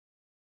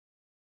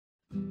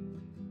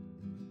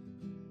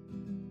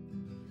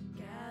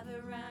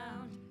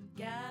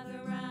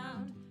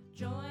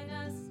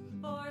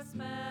for a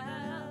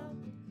spell.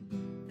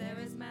 There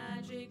is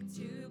magic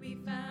to be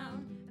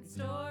found and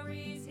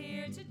stories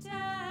here to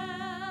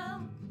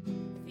tell.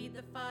 Feed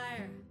the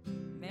fire,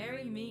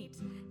 merry meet,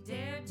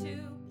 dare to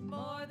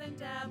more than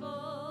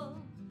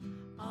dabble.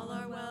 All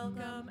are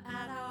welcome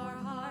at our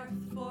hearth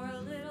for a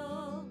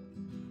little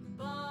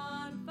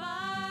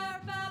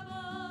bonfire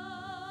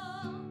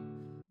babble.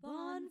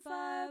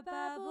 Bonfire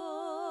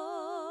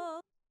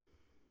babble.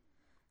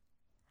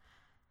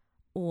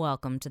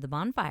 Welcome to the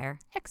bonfire.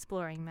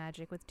 Exploring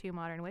magic with two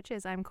modern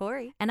witches. I'm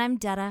Corey. And I'm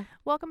Detta.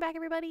 Welcome back,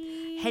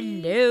 everybody.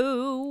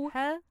 Hello.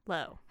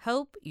 Hello.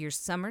 Hope your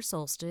summer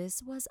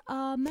solstice was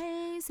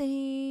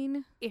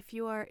amazing. If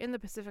you are in the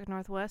Pacific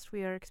Northwest,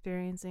 we are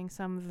experiencing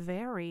some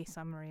very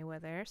summery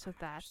weather, so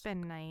that's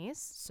been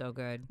nice. So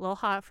good. A little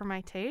hot for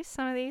my taste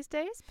some of these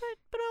days,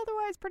 but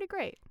otherwise pretty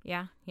great.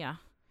 Yeah.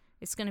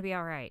 It's going to be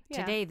all right.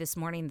 Yeah. Today, this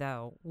morning,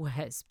 though,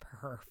 was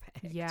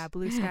perfect. Yeah,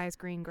 blue skies,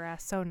 green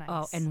grass, so nice.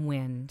 Oh, and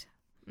wind.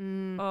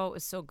 Mm. Oh, it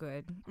was so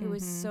good. It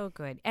was so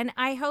good. And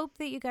I hope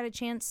that you got a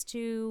chance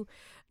to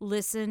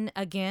listen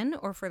again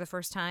or for the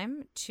first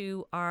time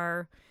to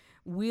our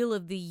Wheel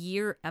of the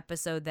Year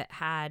episode that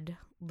had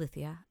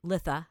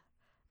Litha.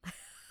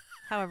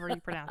 However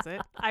you pronounce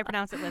it. I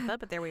pronounce it Litha,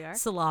 but there we are.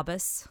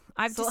 Syllabus.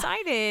 I've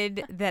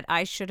decided that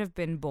I should have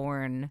been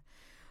born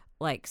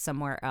like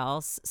somewhere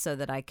else so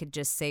that I could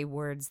just say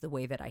words the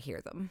way that I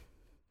hear them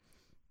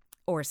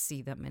or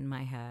see them in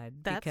my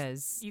head.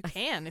 Because you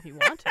can if you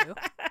want to.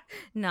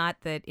 not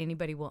that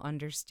anybody will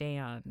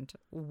understand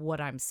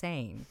what I'm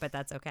saying, but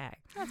that's okay.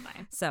 That's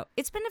fine. So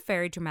it's been a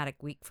very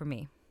dramatic week for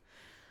me.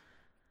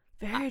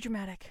 Very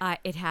dramatic.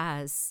 It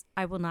has.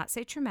 I will not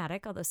say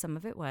traumatic, although some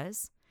of it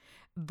was.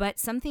 But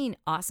something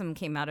awesome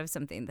came out of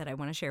something that I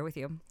want to share with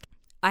you.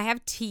 I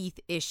have teeth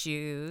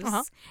issues.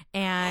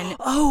 And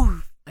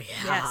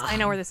Yes, I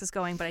know where this is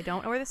going, but I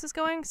don't know where this is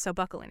going, so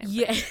buckle in.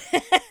 Yeah.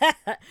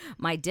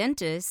 My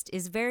dentist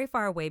is very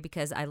far away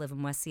because I live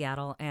in West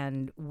Seattle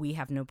and we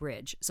have no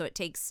bridge. So it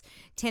takes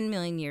 10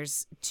 million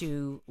years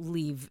to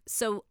leave.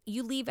 So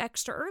you leave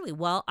extra early.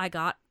 Well, I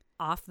got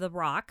off the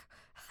rock.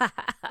 I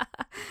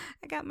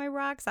got my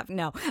rocks off.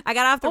 No, I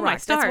got off the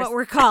rocks. That's what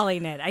we're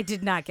calling it. I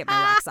did not get my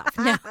rocks off.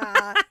 No.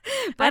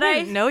 But I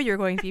didn't know you were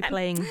going to be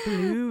playing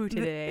blue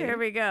today. There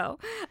we go.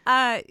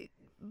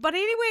 But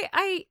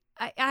anyway,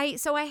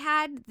 so I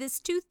had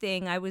this tooth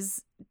thing. I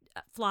was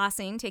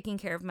flossing, taking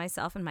care of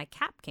myself, and my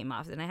cap came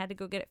off, and I had to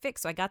go get it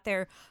fixed. So I got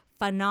there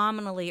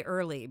phenomenally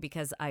early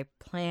because I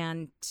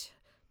planned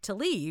to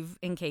leave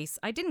in case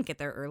I didn't get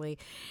there early.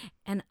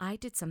 And I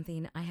did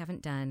something I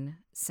haven't done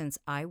since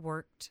I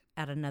worked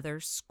at another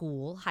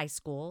school, high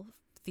school,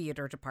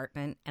 theater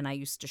department, and I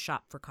used to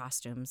shop for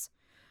costumes.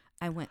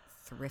 I went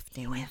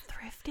thrifting. You went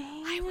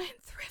thrifting?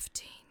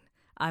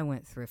 I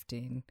went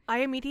thrifting. I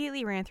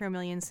immediately ran through a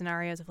million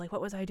scenarios of like,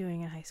 what was I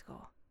doing in high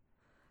school?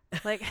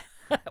 Like,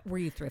 were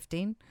you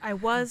thrifting? I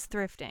was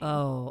thrifting.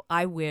 Oh,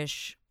 I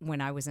wish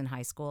when I was in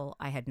high school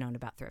I had known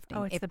about thrifting.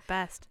 Oh, it's the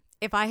best.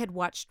 If I had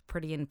watched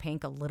Pretty in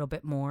Pink a little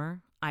bit more,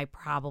 I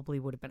probably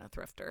would have been a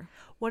thrifter.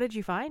 What did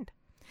you find?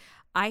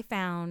 I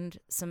found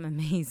some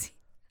amazing,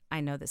 I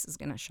know this is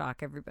going to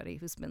shock everybody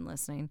who's been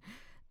listening,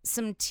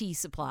 some tea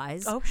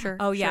supplies. Oh, sure.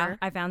 Oh, yeah. Sure.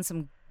 I found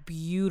some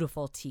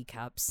beautiful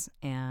teacups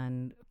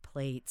and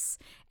plates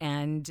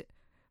and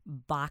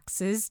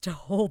boxes to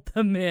hold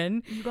them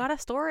in. You got to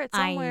store it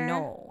somewhere. I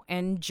know.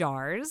 And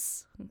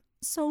jars.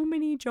 So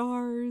many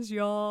jars,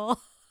 y'all.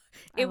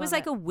 It was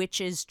like a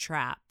witch's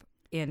trap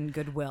in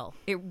Goodwill.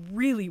 It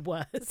really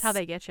was. That's how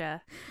they get you.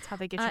 That's how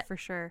they get you for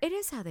sure. It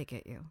is how they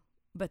get you.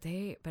 But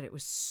it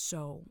was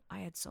I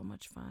had so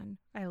much fun.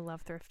 I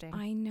love thrifting.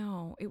 I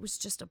know. It was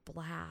just a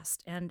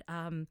blast. And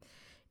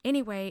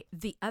anyway,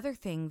 the other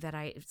thing that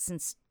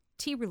since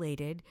tea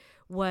related,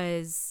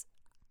 was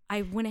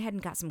I went ahead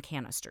and got some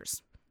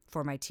canisters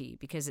for my tea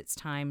because it's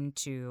time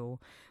to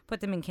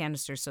put them in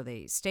canisters so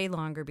they stay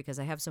longer because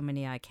I have so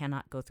many I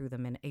cannot go through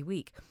them in a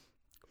week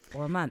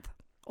or a month.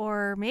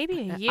 Or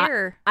maybe a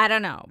year. I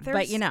don't know. There's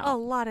but you know. a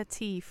lot of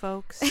tea,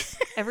 folks.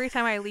 Every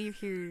time I leave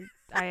here,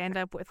 I end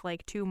up with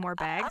like 2 more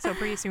bags. So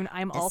pretty soon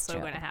I'm also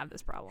going to have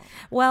this problem.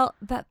 Well,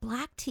 but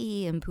black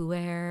tea and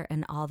pu'er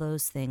and all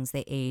those things,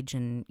 they age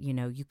and,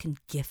 you can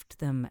gift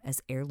them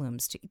as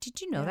heirlooms.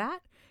 Did you know that?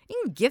 You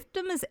can gift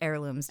them as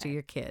heirlooms to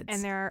your kids.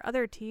 And there are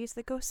other teas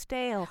that go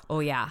stale. Oh,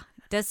 yeah.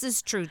 This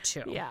is true,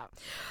 too. Yeah.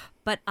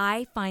 But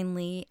I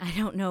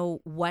don't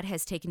know what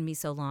has taken me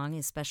so long,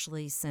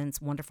 especially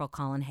since wonderful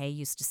Colin Hay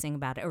used to sing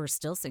about it, or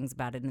still sings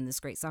about it in this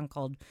great song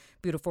called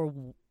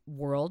Beautiful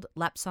World,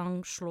 Lap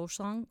Song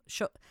Shoslang.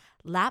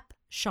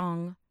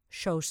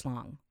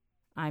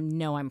 I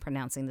know I'm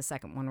pronouncing the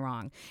second one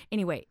wrong.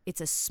 Anyway, it's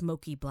a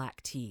smoky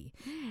black tea,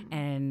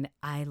 and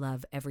I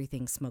love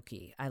everything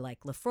smoky. I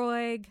like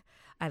Lafroig.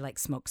 I like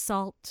smoked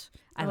salt.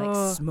 I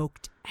like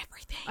smoked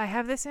everything. I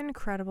have this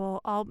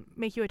incredible, I'll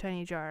make you a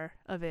tiny jar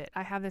of it.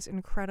 I have this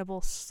incredible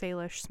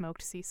Salish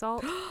smoked sea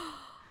salt,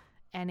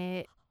 and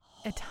a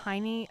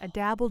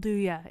dab will do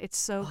ya. It's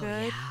so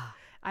good. Yeah.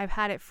 I've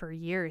had it for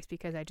years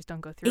because I just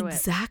don't go through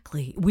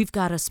Exactly. We've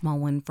got a small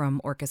one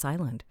from Orcas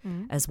Island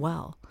Mhm. as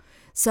well.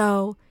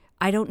 So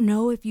I don't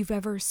know if you've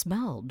ever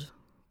smelled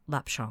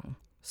lapsang,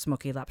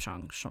 smoky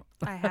lapsang, it.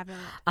 I haven't.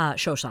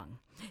 shoshang.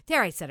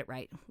 There, I said it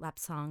right.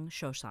 Lapsang,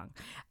 shoshang.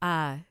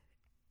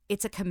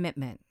 It's a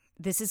commitment.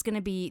 This is going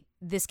to be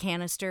this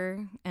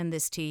canister and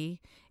this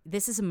tea.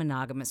 This is a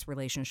monogamous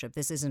relationship.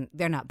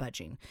 They're not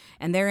budging.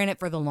 And they're in it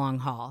for the long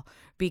haul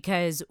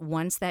because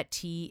once that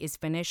tea is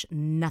finished,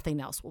 nothing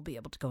else will be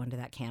able to go into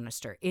that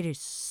canister. It is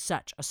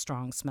such a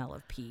strong smell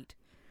of peat.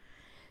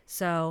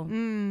 So.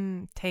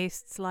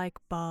 Tastes like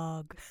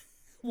bug.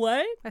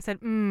 What? I said,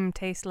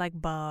 tastes like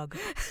bug.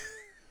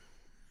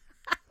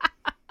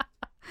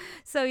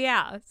 So,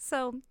 yeah.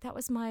 So that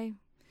was my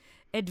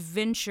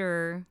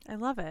adventure. I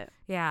love it.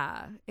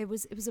 Yeah, it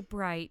was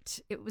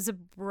a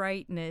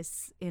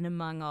brightness in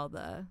among all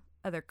the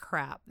other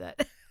crap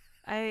that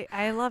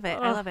I love it.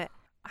 I love it.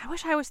 I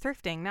wish I was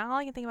thrifting. Now all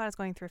I can think about is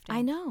going thrifting.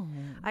 I know.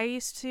 I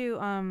used to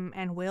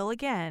and will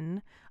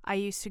again. I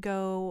used to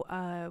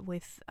go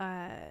with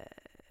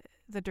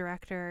the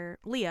director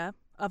Leah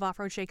of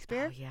Off-Road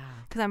Shakespeare. Oh, yeah.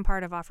 Because I'm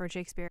part of Off-Road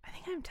Shakespeare. I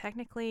think I'm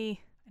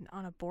technically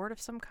on a board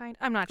of some kind.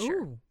 I'm not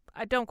sure. Ooh.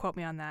 Don't quote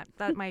me on that.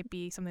 That might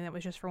be something that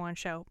was just for one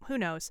show. Who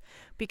knows?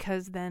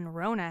 Because then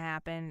Rona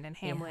happened and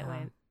Hamlet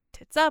went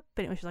tits up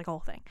and it was just like a whole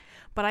thing.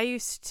 But I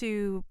used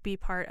to be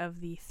part of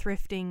the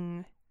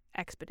thrifting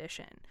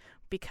expedition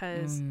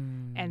because,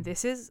 and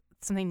this is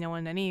something no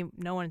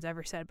one's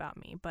ever said about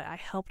me, but I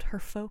helped her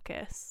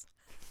focus.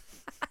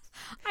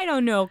 I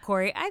don't know,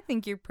 Corey. I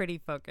think you're pretty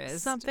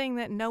focused. Something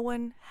that no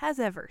one has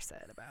ever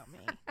said about me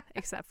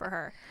except for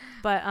her.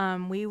 But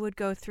we would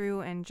go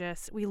through and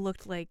we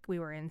looked like we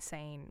were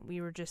insane. We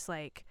were just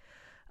like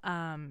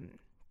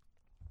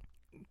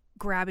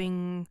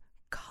grabbing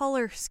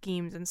color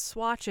schemes and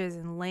swatches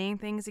and laying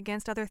things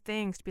against other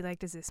things to be like,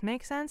 does this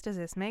make sense? Does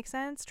this make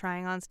sense?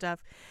 Trying on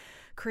stuff,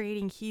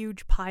 creating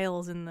huge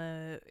piles in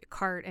the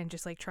cart and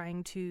just like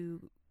trying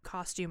to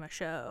costume a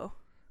show.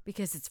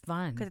 Because it's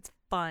fun. Because it's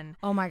fun.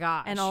 Oh my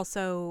gosh. And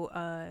also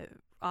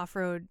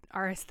off-road,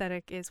 our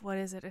aesthetic is, what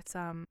is it? It's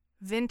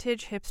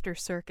vintage hipster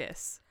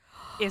circus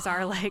is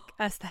our like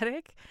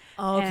aesthetic.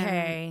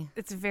 Okay. And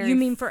it's very You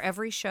mean for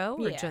every show?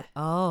 Or Yeah.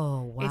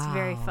 Oh, wow. It's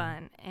very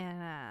fun.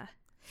 And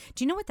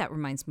Do you know what that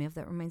reminds me of?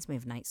 That reminds me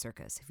of Night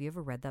Circus. Have you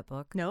ever read that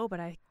book? no, but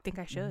I think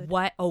I should.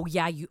 What? Oh,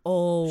 yeah. She's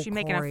She's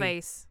making a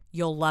face.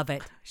 You'll love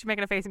it. She's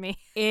making a face at me.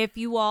 If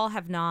you all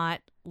have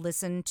not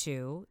listened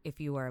to, if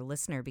you are a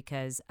listener,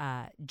 because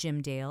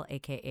Jim Dale,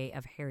 a.k.a.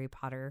 of Harry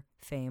Potter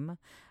fame,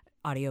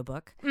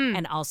 audiobook,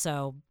 and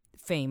also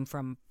fame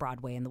from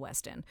Broadway and the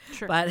West End.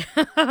 Sure. But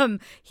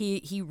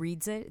he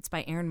reads it. It's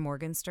by Erin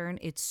Morgenstern.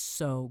 It's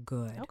so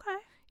good. Okay.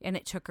 And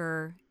it took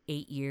her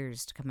 8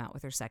 years to come out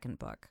with her second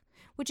book,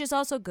 which is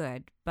also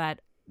good.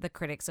 But the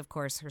critics, of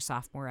course, her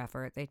sophomore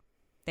effort, they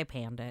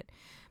panned it.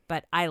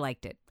 But I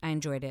liked it. I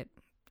enjoyed it.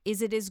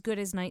 Is it as good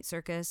as Night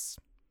Circus?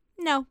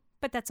 No,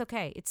 but that's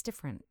okay. It's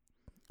different.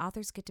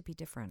 Authors get to be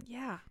different.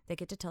 Yeah. They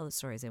get to tell the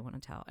stories they want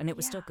to tell. And it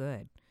was still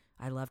good.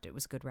 I loved it. It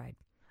was a good ride.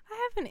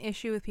 I have an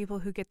issue with people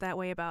who get that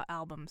way about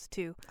albums,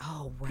 too.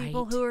 Oh, right.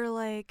 People who are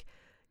like,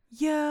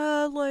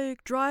 yeah,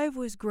 like Drive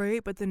was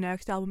great, but the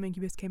next album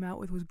Incubus came out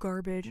with was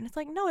garbage. And it's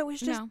like, no, it was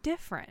just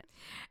different.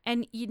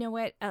 And you know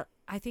what?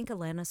 I think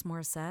Alanis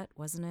Morissette,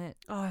 wasn't it?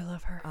 Oh, I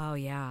love her. Oh,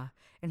 yeah.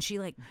 And she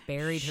like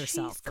buried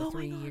herself for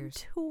 3 years.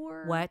 She's going on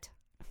tour. What?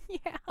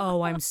 Yeah.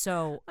 Oh, I'm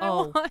so. I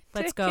Oh, want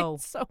let's go.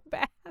 tickets so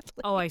badly.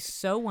 Oh, I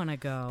so want to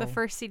go. The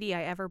first CD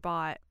I ever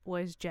bought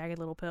was Jagged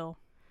Little Pill.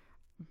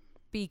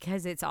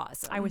 Because it's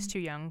awesome. I was too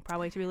young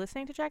probably to be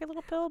listening to Jagged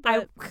Little Pill,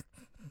 but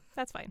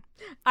that's fine.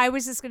 I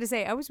was just going to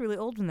say, I was really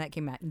old when that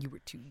came out and you were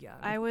too young.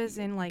 I was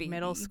in like baby.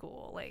 middle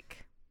school,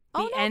 like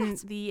Oh, the no, end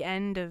that's- the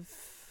end of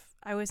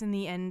I was in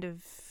the end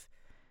of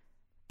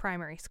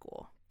primary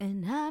school.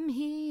 And I'm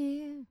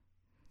here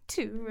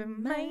to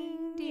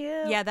remind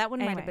you. Yeah, that one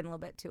might Anyway. have been a little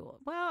bit too old.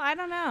 Well, I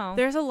don't know.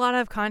 There's a lot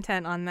of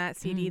content on that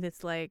CD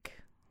that's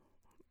like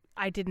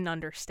I didn't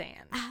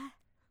understand.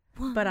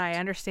 But I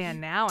understand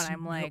now and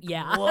I'm like,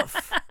 yeah.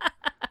 woof.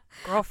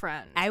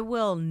 Girlfriend. I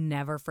will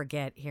never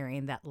forget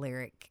hearing that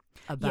lyric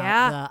about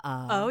Yeah. the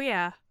Oh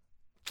yeah.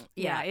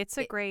 yeah, it's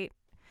a great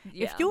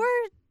yeah. If you're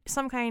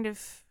some kind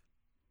of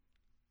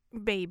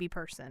baby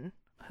person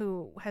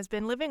who has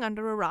been living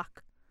under a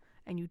rock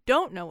and you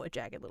don't know what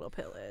Jagged Little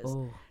Pill is,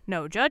 Oh.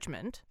 no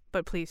judgment,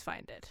 but please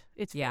find it.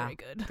 It's Yeah. very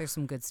good. There's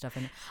some good stuff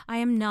in it. I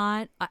am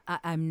not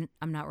I'm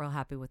not real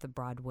happy with the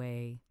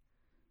Broadway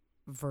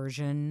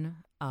version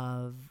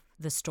of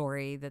the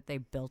story that they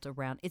built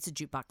around. It's a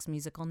jukebox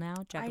musical now,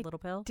 Jagged Little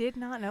Pill. Did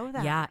not know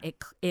that. Yeah,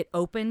 it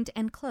opened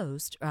and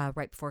closed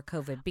right before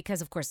COVID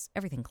because of course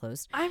everything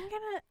closed.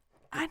 Yeah,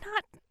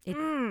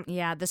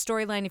 the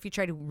storyline, if you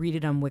try to read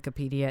it on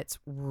Wikipedia, it's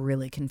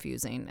really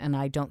confusing and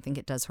I don't think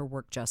it does her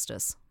work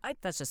justice.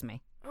 That's just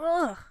me.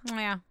 Ugh.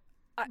 Yeah.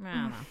 I don't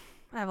know.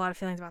 I have a lot of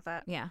feelings about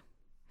that. Yeah.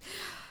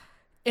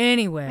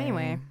 Anyway.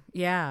 Anyway.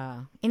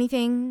 Yeah.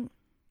 Anything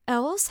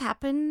else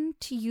happened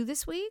to you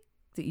this week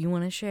that you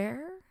want to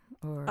share?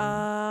 Or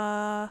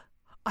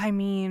I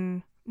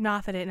mean,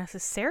 not that it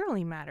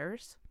necessarily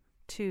matters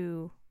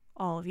to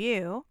all of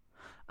you,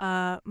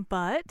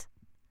 but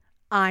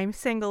I'm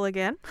single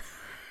again.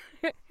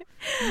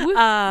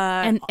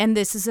 and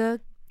this is a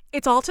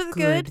it's all to the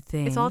good.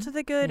 thing. It's all to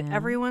the good. Yeah.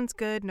 Everyone's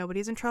good.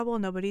 Nobody's in trouble.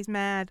 Nobody's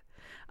mad.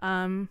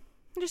 It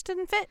just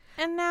didn't fit,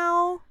 and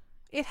now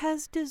it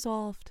has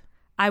dissolved.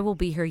 I will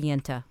be her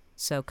Yenta,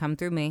 so come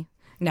through me.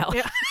 No.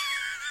 Yeah.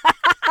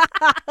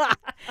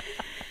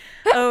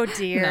 Oh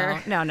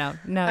dear.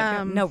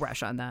 No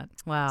rush on that.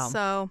 Wow.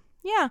 So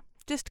yeah,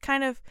 just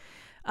kind of.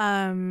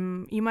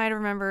 You might have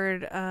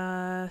remembered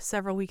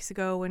several weeks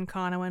ago when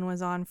Conowin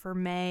was on for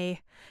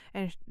May,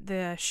 and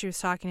she was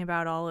talking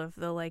about all of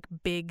the like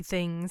big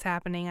things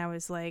happening. I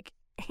was like,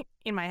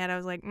 in my head, I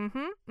was like,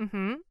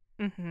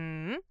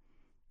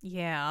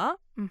 yeah,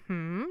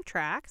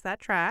 tracks. That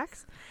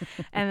tracks.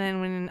 And then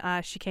when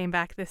she came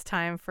back this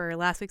time for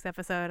last week's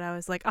episode, I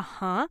was like,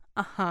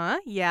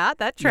 yeah,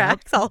 that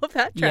tracks. All of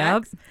that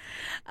tracks.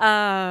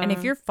 And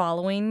if you're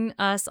following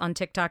us on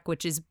TikTok,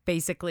 which is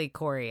basically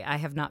Corey, I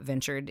have not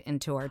ventured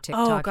into our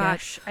TikTok oh yet.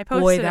 gosh, I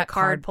posted a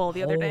card poll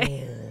the other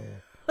day.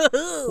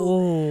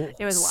 Oh,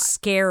 it was a lot.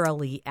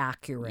 Scarily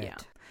accurate. Yeah,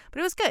 but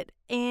it was good.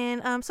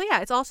 And so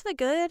yeah, it's all to the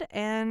good,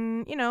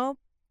 and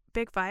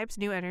big vibes,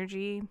 new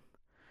energy.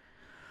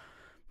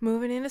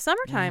 Moving into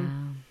summertime.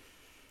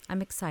 Yeah.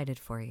 I'm excited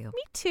for you.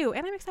 Me too.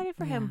 And I'm excited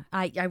for him.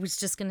 I was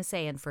just going to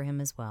say, and for him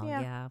as well.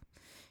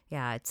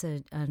 Yeah, it's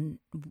a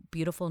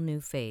beautiful new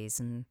phase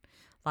and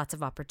lots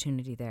of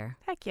opportunity there.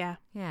 Heck yeah.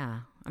 Yeah,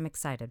 I'm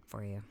excited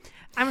for you.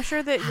 I'm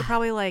sure that you're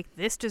probably like,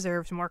 this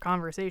deserves more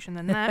conversation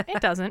than that.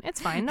 It doesn't.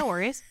 It's fine. No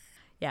worries.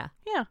 Yeah.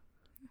 Yeah.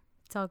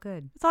 It's all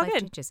good. It's all Life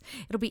good. Changes.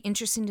 It'll be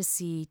interesting to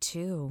see,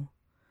 too,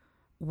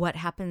 what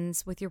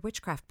happens with your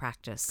witchcraft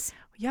practice.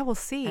 Yeah, we'll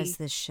see. As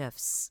this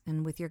shifts,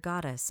 and with your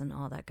goddess and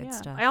all that good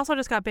stuff. I also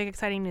just got big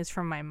exciting news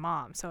from my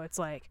mom, so it's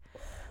like,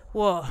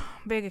 whoa,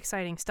 big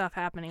exciting stuff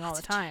happening all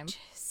the time.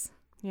 Changes.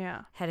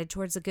 Yeah. Headed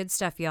towards the good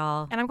stuff,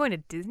 y'all. And I'm going to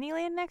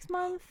Disneyland next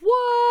month.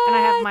 What? And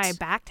I have my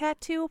back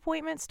tattoo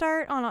appointment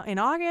start in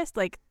August.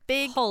 Like,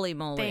 big holy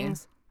moly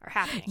things are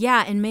happening.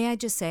 Yeah, and may I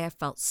just say, I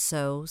felt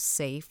so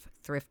safe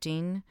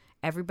thrifting.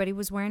 Everybody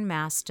was wearing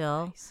masks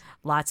still. Nice.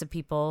 Lots of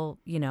people,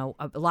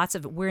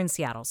 we're in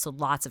Seattle, so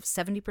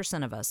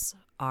 70% of us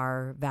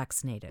are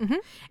vaccinated. Mm-hmm.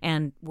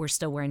 And we're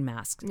still wearing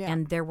masks. Yeah.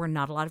 And there were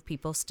not a lot of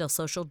people still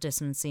social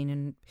distancing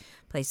in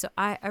place. So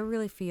I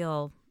really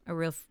feel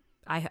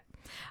I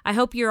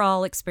hope you're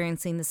all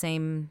experiencing the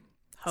same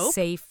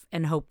safe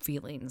and hope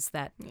feelings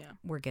that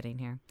we're getting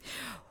here.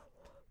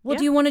 Well,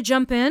 do you want to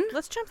jump in?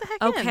 Let's jump the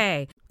heck in.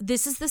 Okay.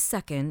 This is the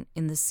second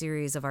in the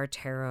series of our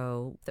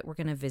tarot that we're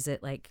going to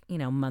visit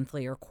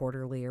monthly or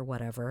quarterly or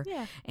whatever.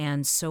 Yeah.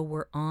 And so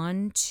we're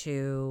on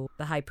to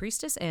the High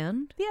Priestess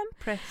and the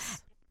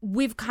Empress.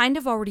 We've kind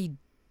of already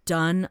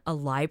done a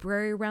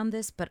library around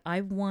this, but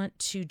I want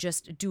to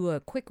just do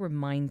a quick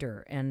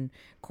reminder. And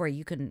Corey,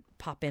 you can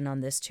pop in on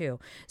this too.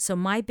 So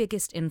my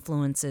biggest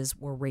influences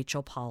were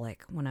Rachel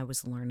Pollack when I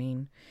was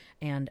learning.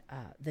 And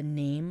the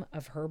name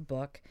of her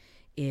book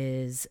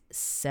is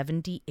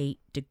 78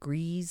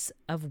 Degrees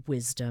of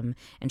Wisdom,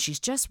 and she's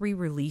just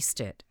re-released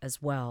it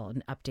as well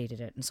and updated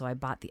it, and so I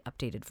bought the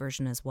updated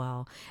version as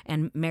well.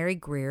 And Mary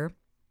Greer,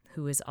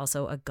 who is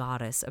also a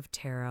goddess of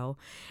tarot,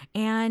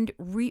 and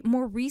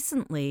more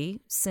recently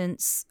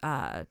since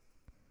only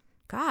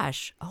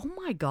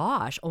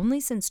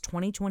since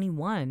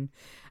 2021,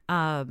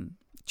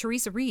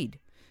 Teresa Reed.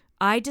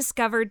 I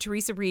discovered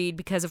Teresa Reed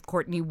because of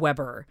Courtney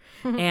Weber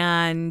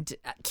and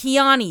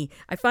Kiani.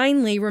 I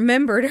finally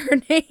remembered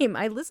her name.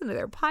 I listen to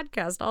their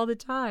podcast all the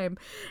time.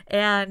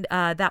 And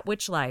That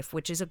Witch Life,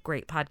 which is a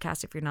great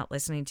podcast if you're not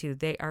listening to.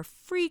 They are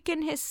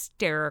freaking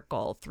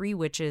hysterical. 3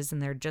 witches,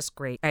 and they're just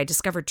great. I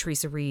discovered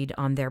Teresa Reed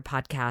on their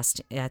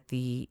podcast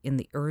in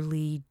the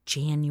early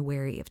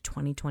January of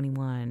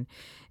 2021.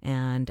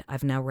 And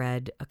I've now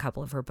read a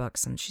couple of her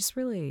books, and she's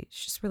really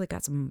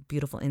got some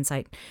beautiful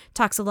insight.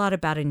 Talks a lot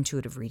about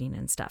intuitive reading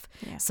and stuff.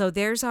 Yeah. So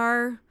there's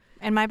And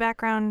my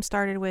background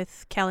started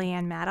with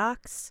Kellyanne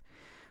Maddox,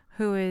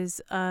 who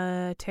is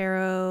a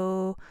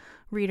tarot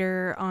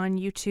reader on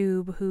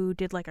YouTube who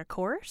did like a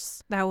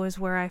course. That was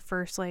where I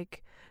first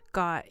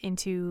got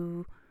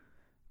into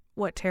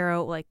what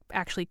tarot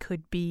actually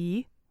could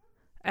be,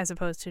 as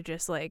opposed to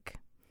just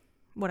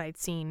what I'd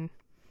seen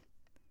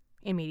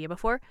in media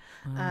before.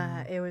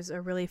 It was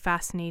a really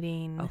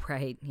fascinating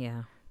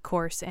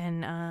course,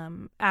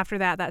 and after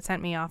that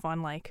sent me off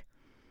on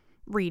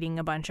reading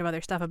a bunch of other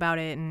stuff about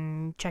it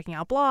and checking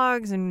out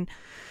blogs and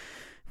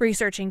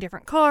researching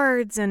different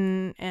cards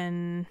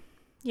and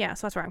yeah,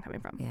 so that's where I'm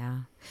coming from.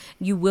 Yeah.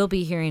 You will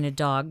be hearing a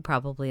dog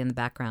probably in the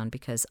background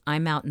because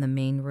I'm out in the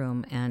main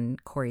room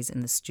and Corey's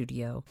in the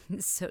studio.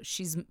 So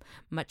she's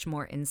much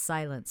more in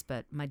silence,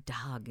 but my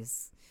dog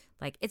is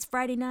it's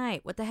Friday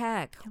night. What the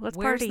heck? Let's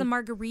Where's party. the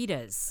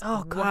margaritas?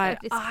 Oh, God.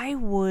 I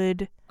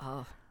would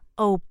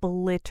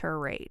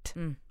obliterate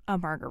a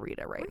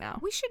margarita right now.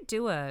 We should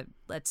do a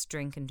let's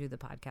drink and do the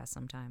podcast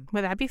sometime.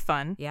 Would that be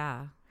fun?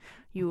 Yeah.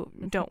 You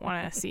don't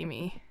want to see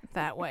me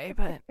that way,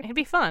 but it'd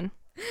be fun.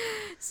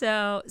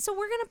 So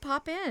we're gonna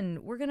pop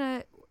in. We're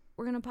gonna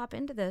pop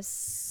into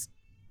this.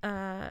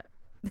 Was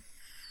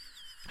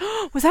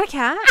that a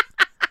cat?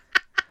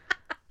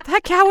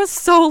 That cat was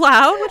so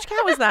loud. Which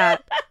cat was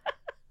that?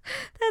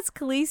 That's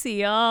Khaleesi,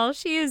 y'all.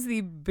 She is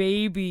the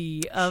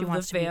baby of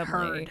wants the to be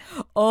family. heard.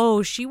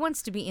 Oh, she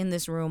wants to be in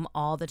this room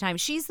all the time.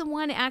 She's the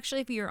one, actually,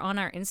 if you're on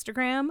our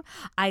Instagram,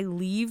 I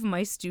leave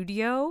my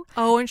studio.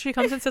 Oh, and she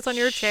comes and sits on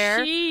your chair.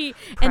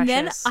 And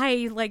then Precious.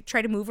 I like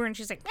try to move her and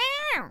she's like,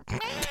 meow, meow,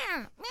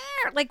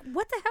 meow. Like,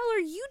 what the hell are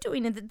you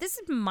doing? This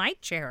is my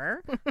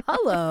chair.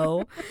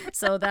 Hello.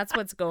 So that's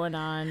what's going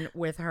on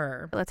with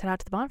her. Let's head out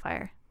to the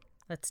bonfire.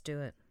 Let's do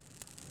it.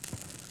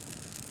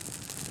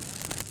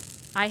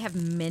 I have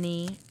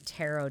many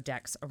tarot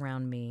decks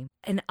around me,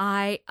 and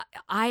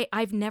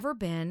I've never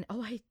been.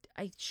 Oh,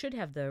 I should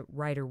have the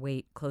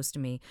Rider-Waite close to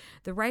me.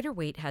 The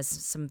Rider-Waite has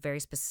some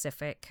very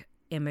specific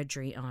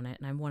imagery on it,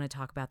 and I want to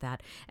talk about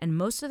that. And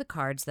most of the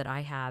cards that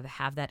I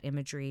have that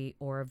imagery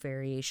or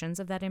variations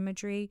of that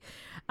imagery.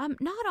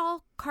 Not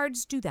all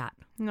cards do that.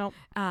 Nope.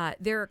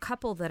 There are a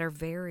couple that are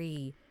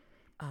very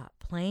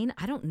plain.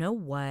 I don't know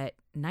what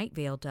Night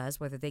Vale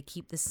does, whether they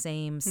keep the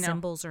same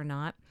symbols or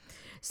not.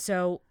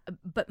 So,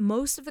 but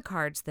most of the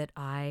cards that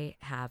I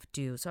have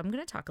do. So I'm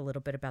going to talk a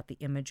little bit about the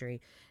imagery.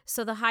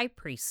 So the High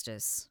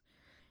Priestess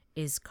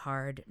is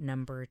card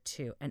number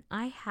 2. And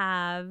I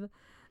have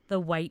the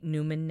White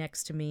Newman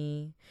next to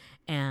me.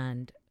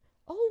 And,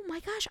 oh my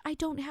gosh, I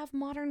don't have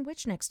Modern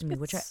Witch next to me,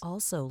 which I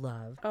also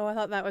love. Oh, I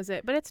thought that was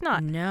it, but it's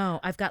not. No,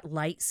 I've got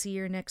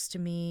Lightseer next to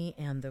me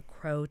and the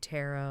Crow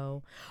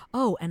Tarot.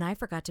 Oh, and I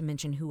forgot to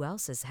mention who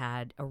else has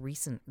had a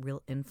recent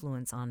real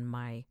influence on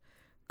my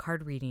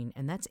card reading,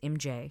 and that's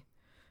MJ.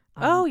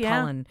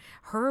 Cullen.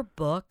 Her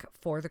book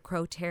for the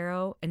Crow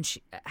Tarot, and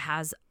she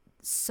has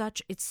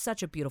it's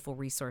such a beautiful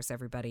resource,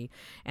 everybody.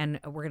 And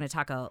we're going to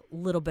talk a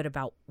little bit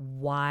about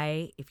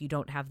why, if you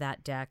don't have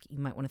that deck, you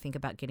might want to think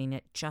about getting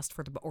it just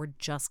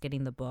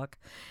getting the book.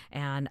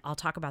 And I'll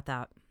talk about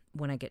that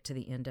when I get to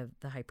the end of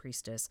the High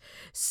Priestess.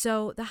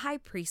 So the High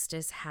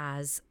Priestess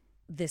has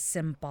this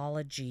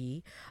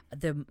symbology.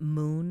 The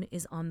moon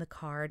is on the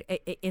card,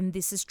 and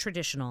this is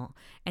traditional,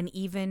 and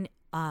even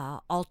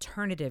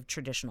alternative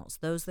traditionals,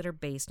 those that are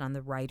based on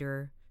the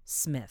writer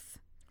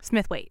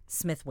Smith-Waite.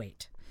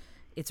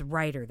 It's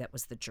Rider that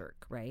was the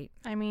jerk, right?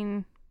 I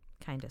mean,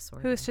 kind of,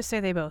 sort of. Who's to say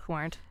they both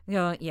weren't?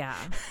 Yeah.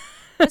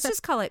 Let's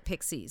just call it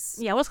Pixies.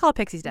 Yeah, let's call it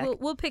Pixies deck.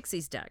 We'll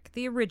Pixies deck,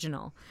 the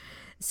original.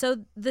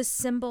 So the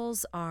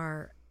symbols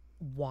are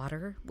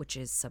water, which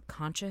is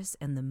subconscious,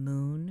 and the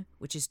moon,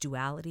 which is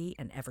duality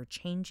and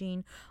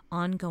ever-changing,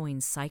 ongoing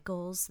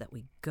cycles that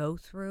we go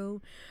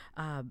through.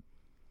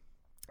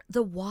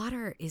 The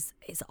water is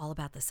all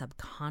about the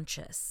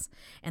subconscious,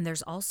 and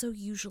there's also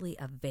usually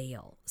a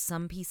veil,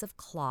 some piece of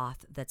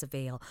cloth that's a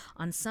veil.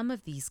 On some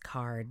of these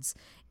cards,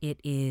 it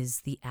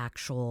is the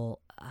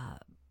actual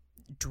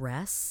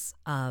dress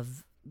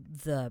of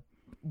the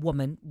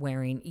woman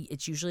wearing.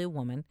 It's usually a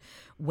woman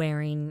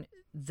wearing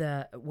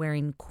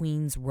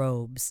queen's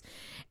robes,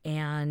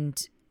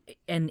 and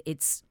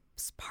it's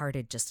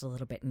parted just a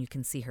little bit, and you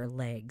can see her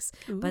legs.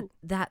 Ooh. But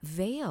that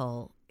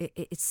veil,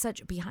 it's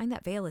such, behind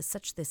that veil is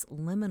such this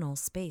liminal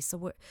space.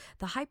 So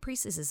the High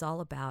Priestess is all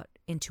about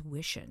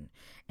intuition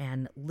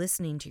and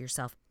listening to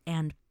yourself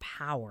and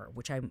power,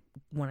 which I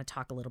want to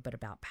talk a little bit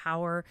about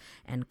power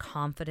and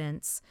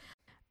confidence.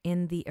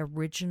 In the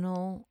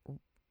original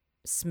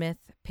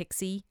Smith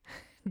Pixie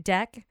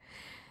deck,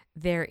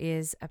 there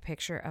is a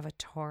picture of a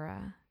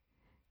Torah,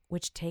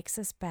 which takes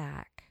us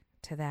back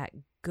to that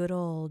good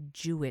old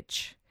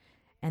Jewish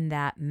and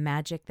that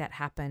magic that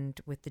happened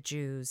with the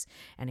Jews.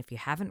 And if you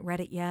haven't read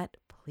it yet,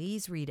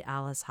 please read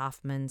Alice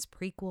Hoffman's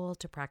prequel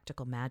to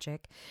Practical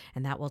Magic,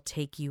 and that will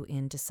take you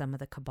into some of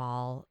the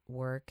Cabal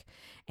work.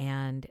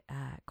 And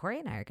Corey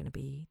and I are going to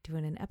be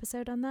doing an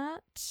episode on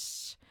that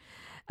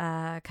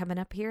coming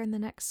up here in the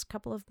next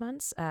couple of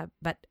months.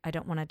 But I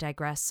don't want to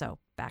digress, so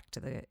back to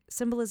the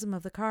symbolism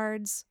of the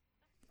cards.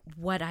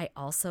 What I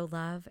also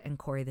love, and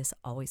Corey, this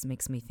always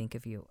makes me think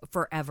of you.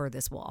 Forever,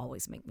 this will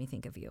always make me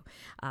think of you.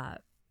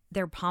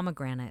 They're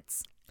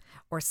pomegranates,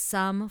 or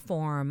some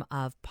form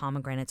of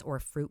pomegranates or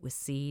fruit with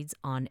seeds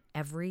on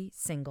every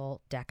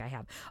single deck I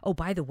have. Oh,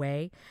 by the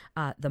way,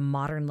 the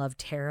Modern Love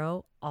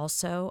Tarot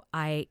also,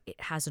 it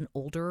has an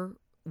older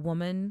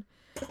woman.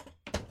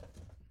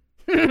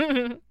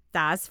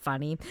 That's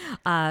funny.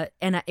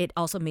 And it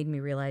also made me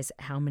realize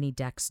how many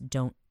decks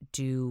don't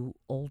do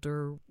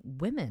older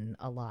women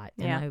a lot.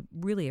 And I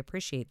really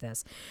appreciate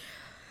this.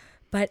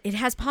 But it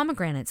has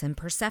pomegranates, and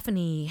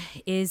Persephone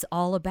is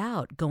all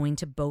about going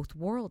to both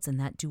worlds and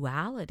that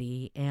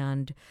duality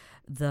and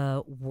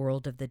the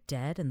world of the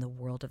dead and the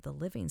world of the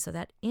living. So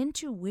that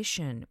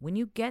intuition, when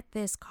you get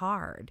this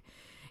card,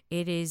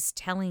 it is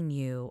telling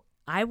you,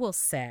 I will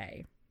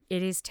say,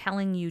 it is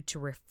telling you to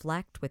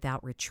reflect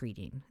without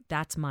retreating.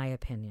 That's my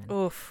opinion.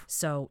 Oof.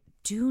 So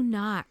do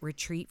not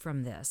retreat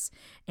from this.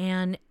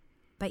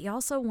 But you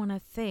also want to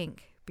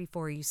think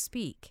before you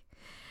speak.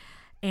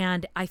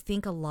 And I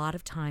think a lot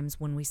of times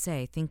when we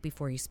say think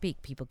before you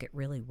speak, people get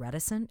really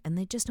reticent and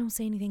they just don't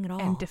say anything at all.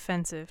 And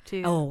defensive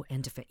too. Oh,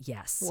 and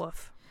yes.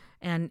 Woof.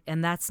 And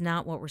that's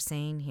not what we're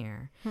saying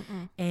here.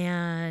 Mm-mm.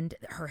 And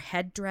her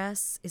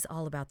headdress is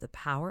all about the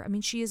power. I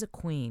mean, she is a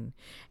queen.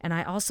 And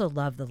I also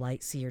love the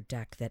Lightseer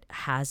deck that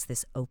has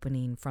this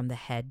opening from the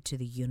head to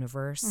the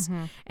universe.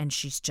 Mm-hmm. And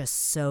she's just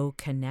so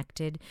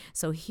connected.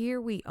 So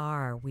here we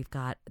are. We've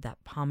got that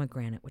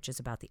pomegranate, which is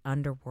about the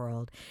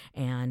underworld.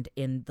 And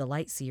in the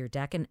Lightseer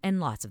deck, and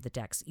lots of the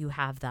decks, you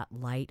have that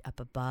light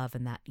up above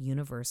and that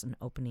universe and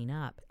opening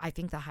up. I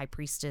think the High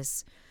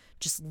Priestess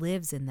just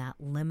lives in that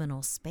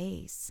liminal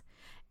space.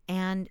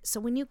 And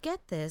so when you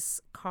get this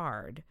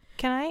card,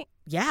 Can I?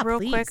 yeah, Real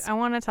please. quick, I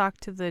want to talk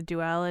to the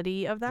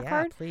duality of that yeah,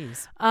 card.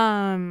 please.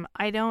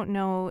 I don't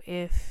know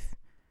if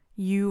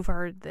you've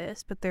heard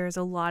this, but there's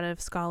a lot of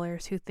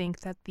scholars who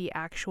think that the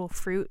actual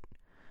fruit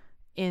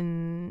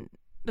in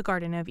the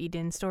Garden of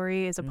Eden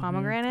story is a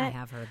pomegranate. I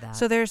have heard that.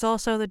 So there's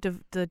also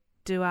the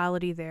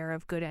duality there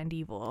of good and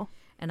evil.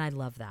 And I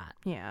love that.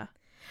 Yeah.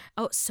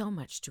 Oh, so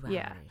much duality.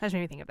 Yeah. That just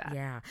made me think of that.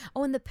 Yeah.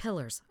 Oh, and the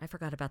pillars. I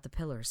forgot about the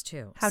pillars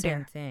too. How Same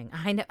dare. thing.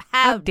 I know.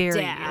 How dare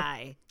you.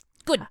 I?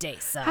 Good day,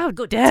 son. How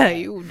Good dare day.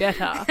 you,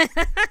 Netta?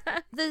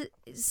 The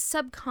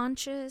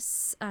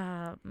subconscious,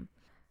 and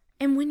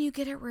when you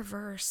get it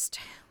reversed,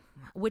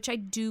 which I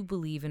do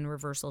believe in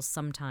reversals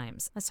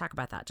sometimes. Let's talk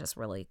about that just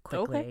really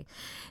quickly. Okay.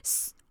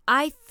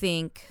 I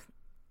think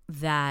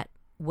that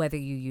whether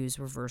you use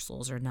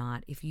reversals or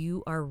not, if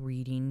you are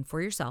reading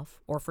for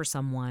yourself or for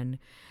someone,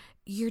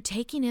 you're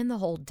taking in the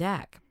whole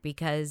deck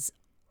because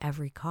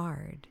every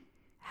card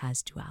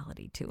has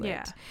duality to it.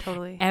 Yeah,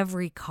 totally.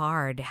 Every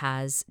card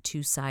has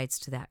two sides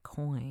to that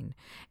coin,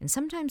 and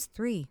sometimes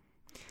three.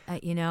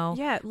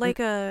 Yeah, like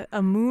a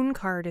moon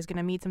card is going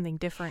to mean something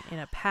different in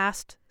a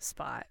past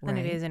spot than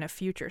it Right. is in a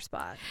future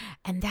spot.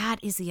 And that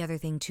is the other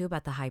thing, too,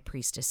 about the High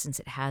Priestess. Since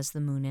it has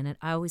the moon in it,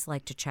 I always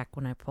like to check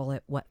when I pull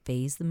it what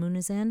phase the moon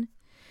is in.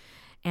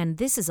 And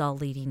this is all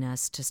leading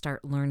us to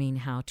start learning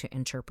how to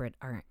interpret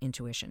our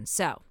intuition.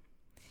 So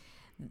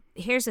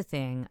here's the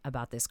thing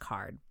about this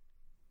card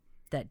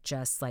that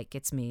just like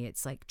gets me.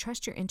 It's like,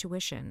 trust your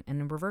intuition. And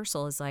the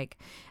reversal is like,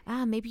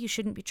 maybe you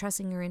shouldn't be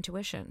trusting your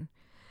intuition,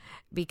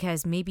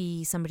 because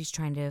maybe somebody's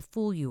trying to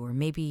fool you, or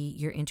maybe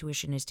your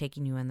intuition is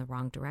taking you in the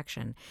wrong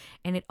direction.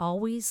 And it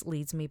always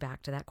leads me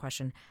back to that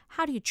question: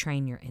 how do you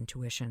train your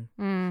intuition?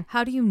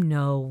 How do you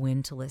know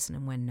when to listen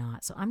and when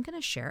not? So I'm going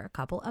to share a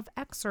couple of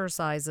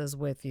exercises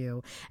with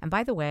you. And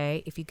by the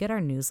way, if you get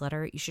our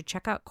newsletter, you should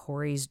check out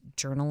Corey's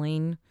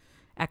journaling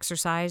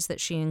exercise that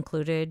she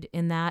included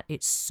in that.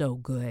 It's so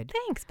good.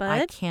 Thanks, I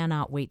bud.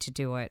 cannot wait to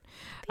do it.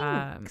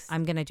 Thanks.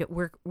 I'm gonna do.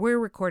 We're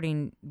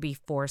recording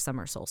before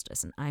summer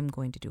solstice, and I'm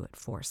going to do it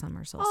for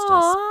summer solstice.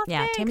 Aw, yeah,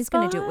 thanks, Tammy's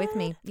gonna do it with bud.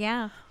 me.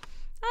 Yeah,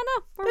 I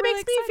know. We're That really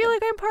makes me feel excited.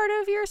 like I'm part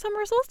of your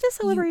summer solstice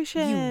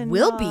celebration. You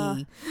will Aw.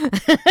 be.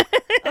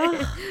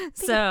 Ugh,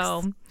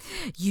 So,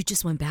 you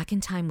just went back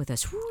in time with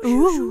us.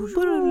 Ooh.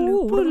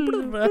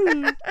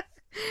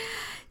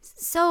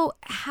 So,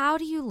 how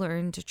do you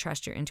learn to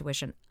trust your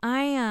intuition?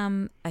 I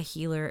am a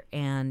healer,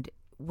 and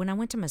when I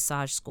went to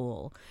massage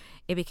school,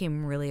 it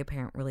became really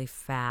apparent really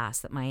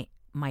fast that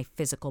my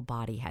physical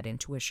body had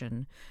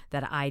intuition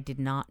that I did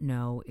not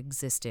know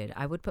existed.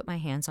 I would put my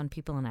hands on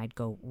people and I'd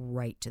go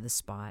right to the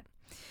spot.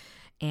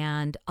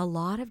 And a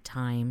lot of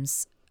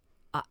times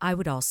I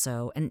would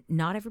also, and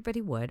not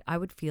everybody would, I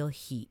would feel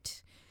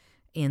heat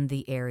in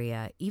the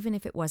area. Even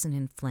if it wasn't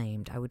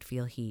inflamed, I would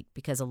feel heat,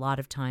 because a lot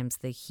of times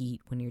the heat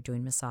when you're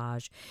doing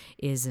massage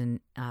is an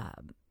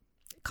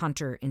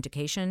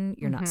contraindication.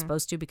 You're not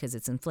supposed to, because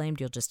it's inflamed.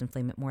 You'll just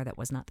inflame it more. That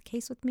was not the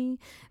case with me.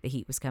 The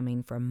heat was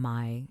coming from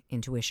my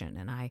intuition,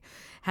 and I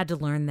had to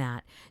learn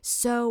that.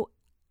 So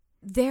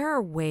there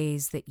are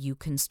ways that you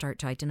can start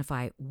to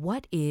identify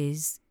what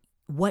is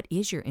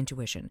your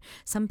intuition.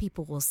 Some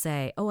people will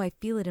say, oh, I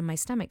feel it in my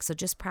stomach, so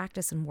just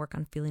practice and work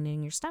on feeling it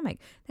in your stomach.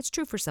 That's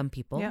true for some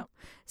people. Yep.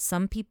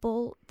 Some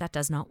people, that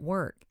does not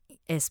work,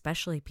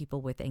 especially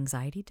people with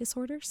anxiety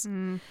disorders.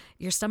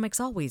 Your stomach's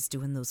always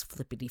doing those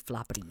flippity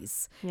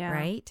floppities, Yeah.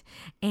 right?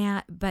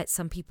 But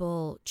some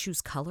people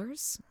choose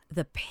colors.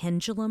 The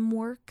pendulum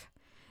work,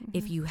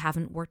 if you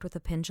haven't worked with a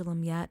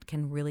pendulum yet,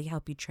 can really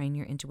help you train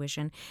your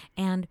intuition.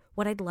 And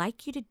what I'd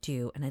like you to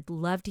do, and I'd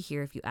love to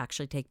hear if you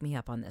actually take me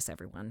up on this,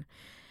 everyone,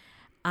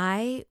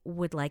 I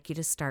would like you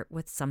to start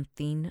with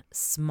something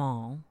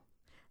small,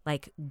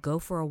 like go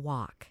for a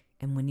walk.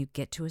 And when you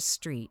get to a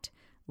street,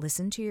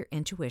 listen to your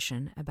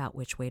intuition about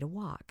which way to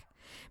walk,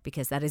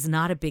 because that is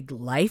not a big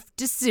life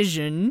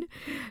decision,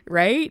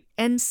 right?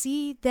 And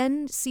see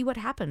what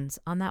happens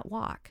on that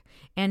walk,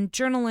 and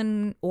journal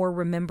in or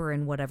remember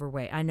in whatever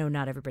way. I know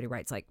not everybody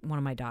writes. Like one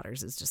of my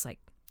daughters is just like,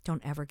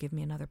 don't ever give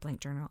me another blank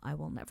journal. I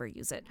will never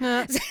use it.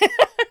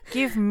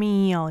 Give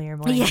me all your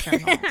blank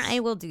journals. I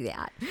will do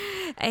that.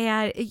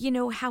 And,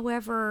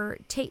 however,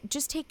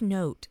 just take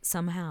note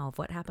somehow of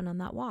what happened on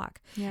that walk.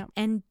 Yeah.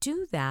 And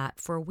do that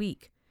for a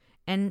week.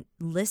 and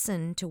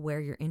listen to where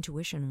your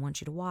intuition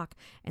wants you to walk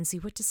and see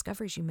what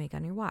discoveries you make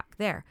on your walk.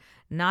 There,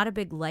 not a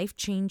big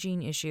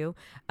life-changing issue.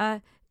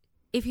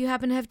 If you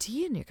happen to have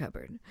tea in your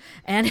cupboard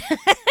and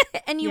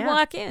and you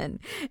walk in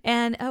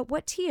and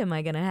what tea am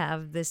I going to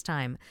have this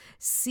time?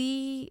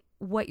 See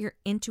what your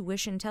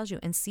intuition tells you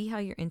and see how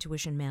your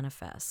intuition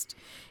manifests.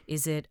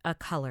 Is it a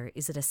color?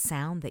 Is it a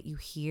sound that you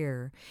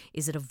hear?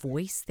 Is it a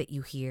voice that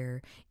you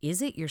hear?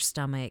 Is it your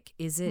stomach?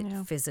 Is it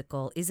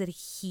physical? Is it a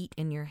heat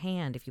in your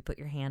hand? If you put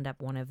your hand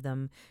up, one of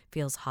them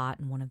feels hot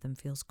and one of them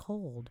feels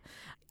cold.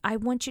 I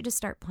want you to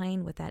start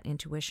playing with that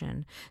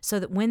intuition so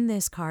that when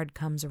this card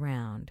comes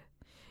around,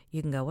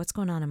 you can go, what's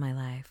going on in my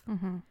life?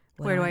 Mm-hmm.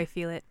 Where do I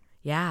feel it?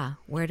 Yeah.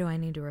 Where do I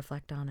need to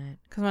reflect on it?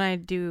 Because when I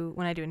do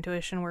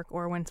intuition work,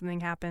 or when something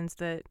happens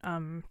that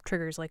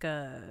triggers like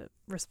a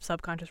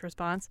subconscious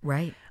response,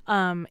 right?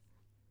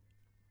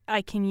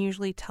 I can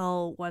usually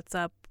tell what's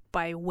up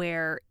by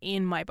where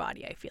in my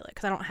body I feel it,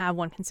 because I don't have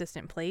one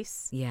consistent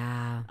place.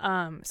 Yeah.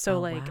 Wow.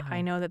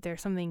 I know that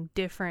there's something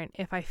different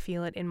if I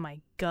feel it in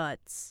my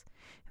guts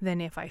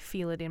than if I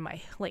feel it in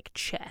my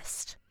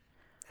chest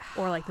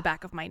or like the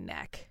back of my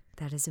neck.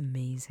 That is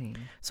amazing.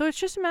 So it's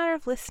just a matter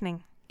of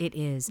listening. It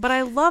is. But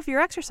I love your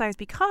exercise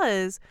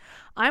because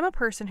I'm a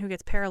person who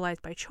gets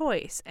paralyzed by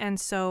choice. And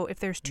so if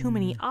there's too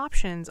many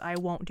options, I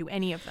won't do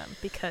any of them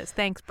because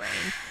thanks, brain.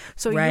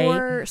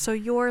 So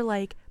you're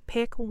like,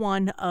 pick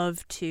one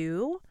of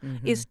two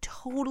is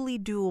totally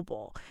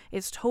doable.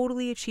 It's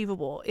totally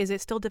achievable. Is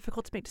it still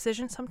difficult to make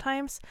decisions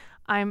sometimes?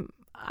 I'm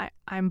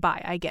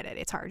bi. I get it.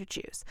 It's hard to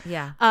choose.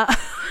 Yeah.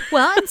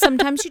 Well, and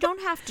sometimes you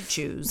don't have to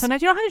choose.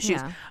 Sometimes you don't have to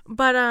choose. Yeah.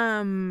 But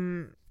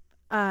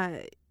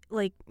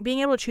like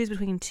being able to choose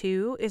between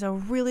two is a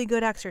really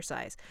good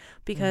exercise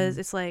because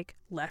it's like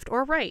left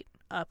or right,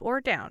 up or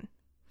down,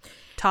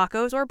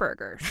 tacos or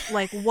burgers.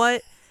 Like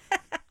what?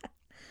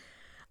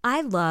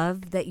 I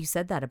love that you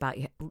said that about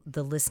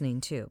the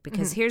listening too,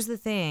 because here's the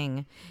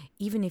thing.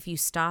 Even if you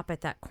stop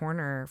at that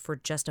corner for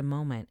just a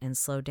moment and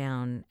slow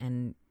down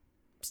and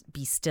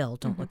be still,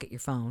 don't look at your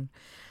phone,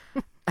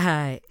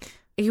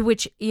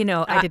 which,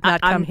 I did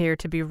not come here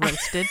to be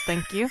roasted.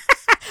 Thank you.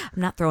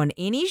 I'm not throwing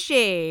any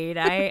shade.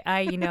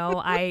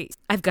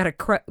 I've got a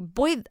crow.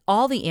 Boy,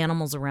 all the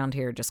animals around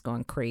here are just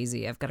going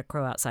crazy. I've got a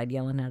crow outside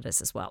yelling at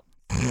us as well.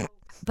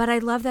 But I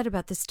love that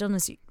about the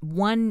stillness.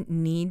 One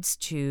needs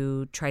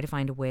to try to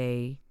find a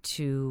way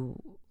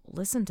to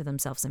listen to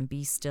themselves and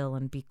be still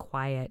and be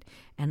quiet.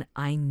 And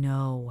I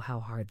know how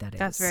hard that is.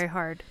 That's very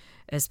hard.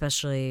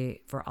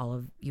 Especially for all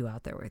of you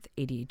out there with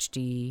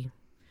ADHD.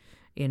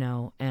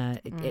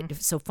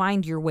 So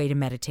find your way to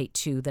meditate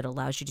too that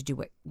allows you to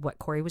do what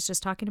Corey was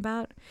just talking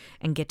about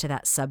and get to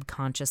that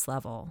subconscious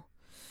level.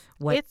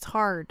 It's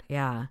hard.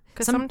 Yeah.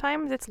 Because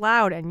sometimes it's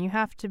loud and you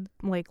have to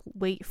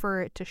wait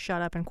for it to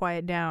shut up and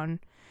quiet down.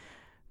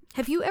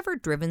 Have you ever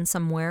driven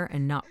somewhere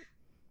and not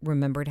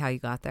remembered how you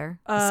got there?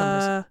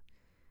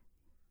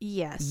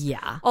 Yes.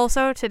 Yeah.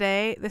 Also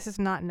today, this is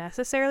not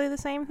necessarily the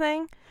same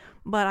thing,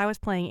 but I was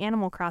playing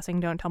Animal Crossing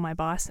Don't Tell My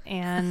Boss,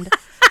 and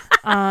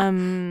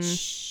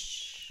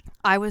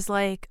I was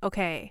like,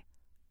 okay,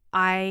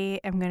 I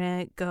am going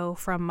to go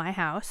from my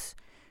house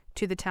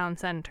to the town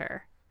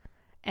center.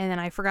 And then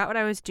I forgot what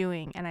I was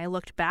doing, and I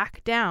looked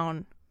back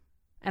down,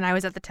 and I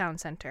was at the town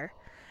center.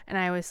 And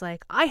I was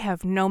like, I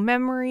have no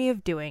memory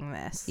of doing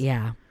this.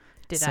 Yeah.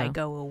 Did I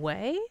go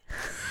away?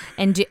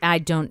 And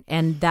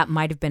that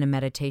might have been a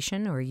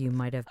meditation, or you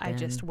might have been. I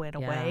just went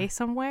away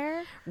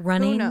somewhere.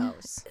 Running, who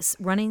knows?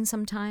 Running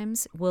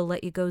sometimes will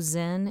let you go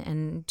zen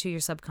and to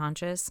your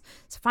subconscious.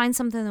 So find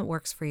something that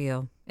works for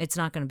you. It's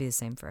not going to be the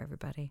same for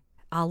everybody.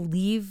 I'll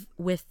leave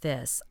with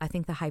this. I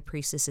think the High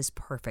Priestess is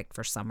perfect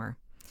for summer.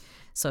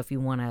 So if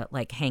you want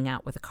to hang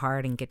out with a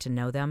card and get to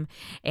know them,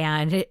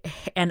 and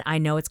I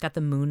know it's got the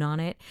moon on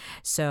it.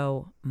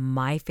 So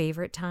my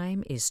favorite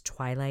time is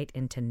twilight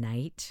into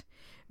night,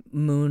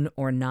 moon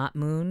or not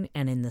moon.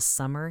 And in the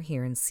summer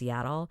here in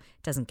Seattle,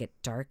 it doesn't get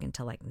dark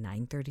until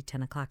 9:30,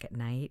 10 o'clock at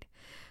night.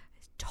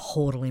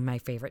 Totally my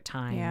favorite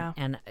time. Yeah.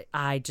 And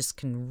I just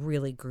can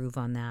really groove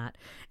on that.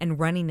 And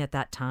running at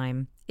that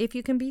time, if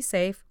you can be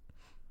safe,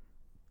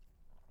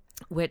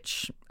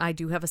 which I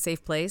do have a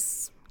safe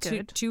place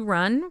to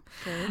run,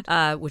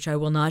 which I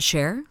will not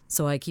share,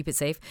 so I keep it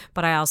safe.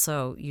 But I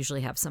also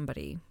usually have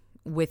somebody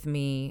with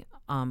me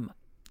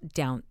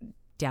down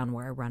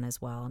where I run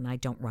as well, and I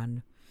don't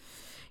run,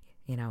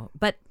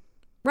 but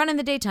run in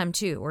the daytime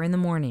too, or in the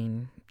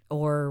morning,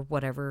 or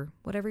whatever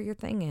your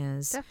thing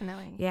is.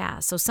 Definitely. Yeah.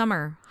 So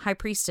summer, High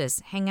Priestess,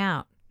 hang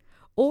out,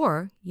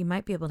 or you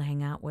might be able to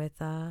hang out with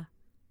the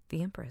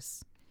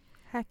Empress.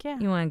 Heck yeah.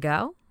 You want to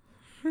go?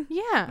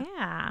 Yeah.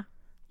 Yeah.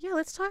 Yeah,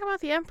 let's talk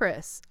about the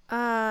Empress.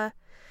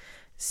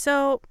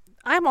 So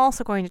I'm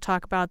also going to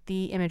talk about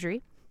the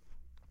imagery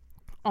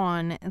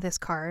on this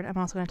card. I'm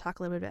also going to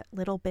talk a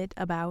little bit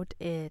about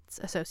its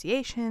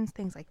associations,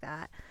 things like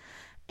that,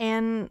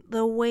 and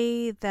the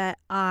way that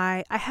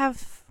I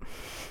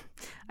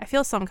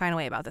feel some kind of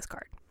way about this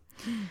card.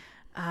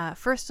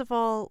 First of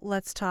all,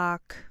 let's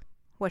talk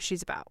what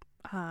she's about.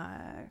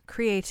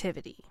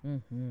 creativity,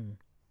 Mm-hmm.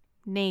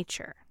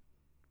 nature,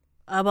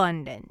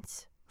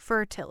 abundance,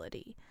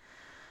 fertility,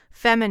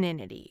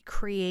 femininity,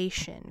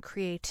 creation,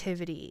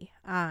 creativity.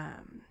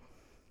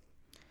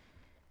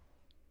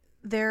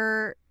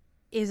 There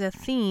is a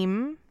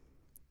theme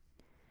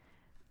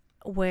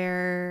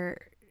where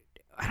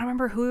I don't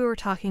remember who we were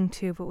talking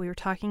to, but we were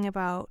talking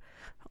about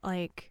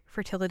like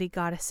fertility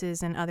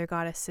goddesses and other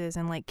goddesses,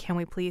 and like, can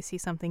we please see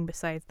something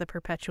besides the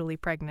perpetually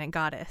pregnant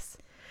goddess?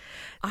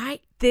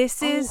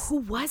 Who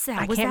was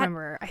that? I Was can't that,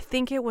 remember. I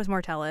think it was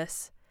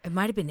Mortellus, It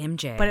might have been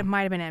MJ. but it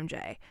might have been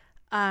MJ.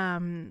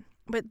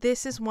 But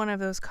this is one of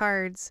those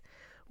cards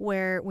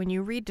where when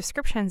you read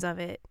descriptions of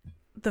it,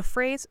 the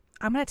phrase,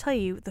 I'm going to tell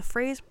you, the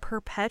phrase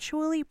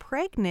perpetually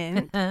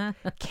pregnant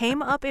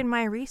came up in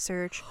my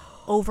research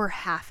over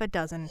half a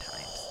dozen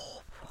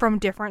times from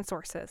different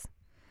sources.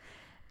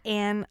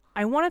 And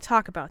I want to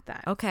talk about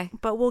that. Okay.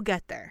 But we'll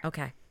get there.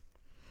 Okay.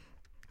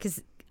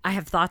 Because I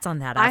have thoughts on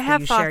that I after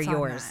have you thoughts share on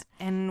yours. that,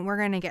 and we're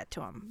going to get to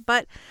them.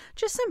 But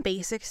just some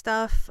basic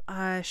stuff.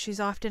 She's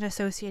often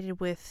associated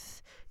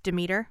with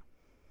Demeter.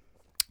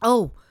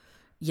 Oh,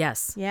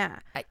 yes. Yeah.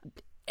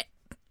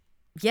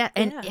 Yeah,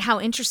 and Yeah. how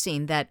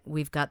interesting that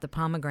we've got the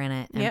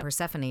pomegranate and Yep.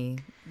 Persephone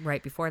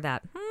right before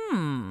that.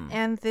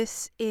 And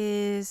this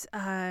is,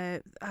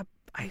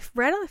 I've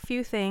read a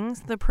few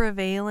things. The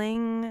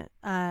prevailing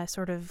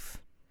sort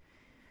of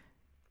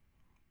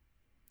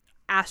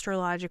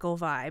astrological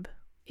vibe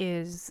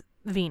is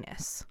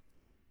Venus,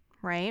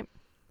 right?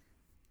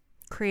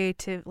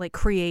 Creative, like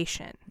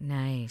creation,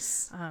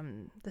 Nice.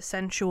 the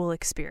sensual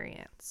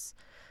experience.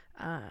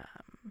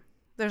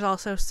 There's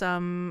also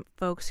some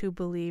folks who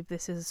believe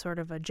this is sort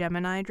of a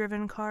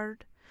Gemini-driven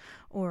card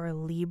or a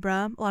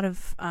Libra. A lot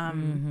of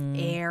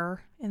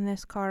air in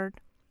this card.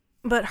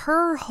 But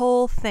her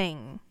whole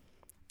thing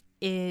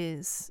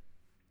is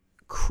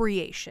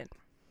creation.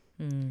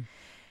 Mm.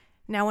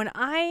 Now, when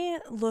I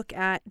look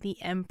at the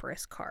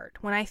Empress card,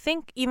 when I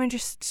think, even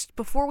just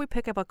before we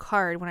pick up a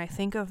card, when I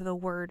think of the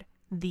word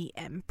the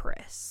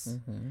Empress,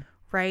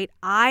 right,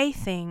 I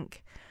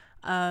think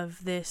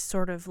of this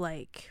sort of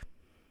like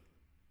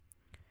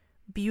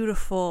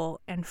beautiful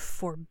and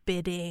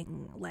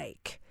forbidding,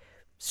 like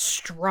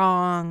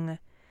strong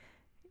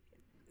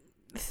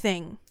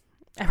thing.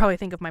 I probably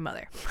think of my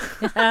mother.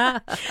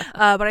 But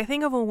I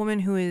think of a woman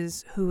who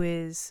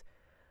is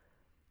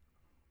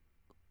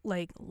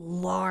like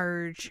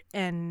large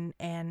and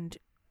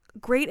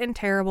great and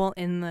terrible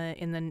in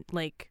the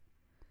like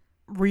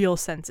real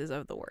senses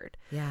of the word.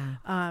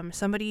 Yeah.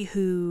 Somebody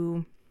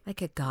who,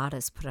 Like a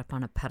goddess put up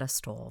on a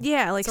pedestal.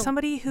 yeah, like So-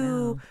 somebody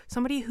who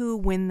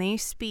when they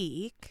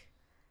speak,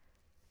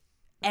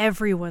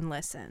 everyone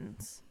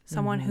listens.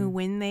 Someone who,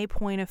 when they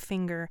point a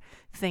finger,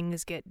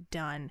 things get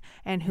done,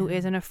 and who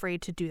isn't afraid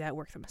to do that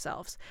work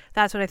themselves.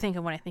 That's what I think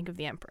of when I think of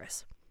the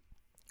Empress.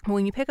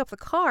 When you pick up the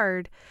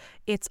card,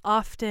 it's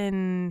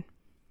often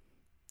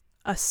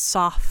a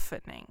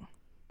softening.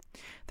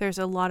 There's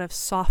a lot of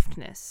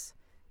softness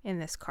in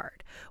this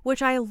card,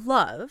 which I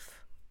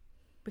love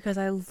because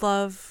I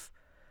love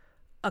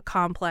a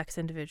complex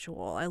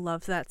individual. I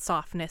love that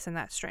softness and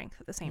that strength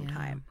at the same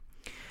time.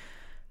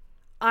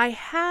 I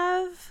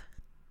have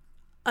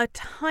a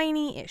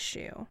tiny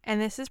issue, and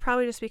this is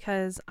probably just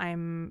because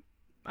I'm,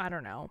 I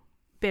don't know,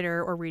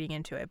 bitter or reading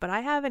into it, but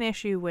I have an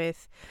issue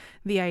with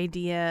the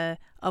idea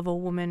of a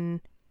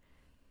woman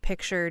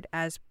pictured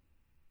as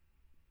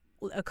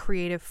a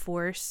creative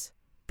force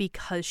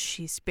because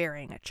she's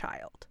bearing a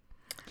child.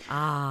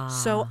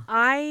 So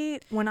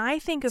when I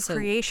think of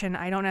creation,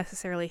 I don't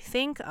necessarily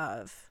think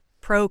of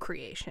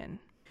procreation.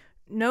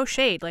 No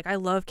shade, like I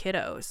love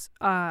kiddos.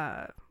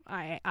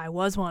 I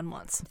was one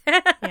once, you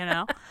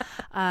know.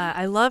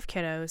 I love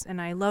kiddos and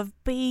I love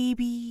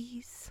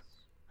babies.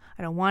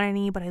 I don't want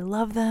any, but I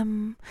love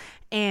them.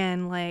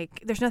 And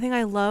like, there's nothing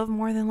I love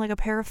more than like a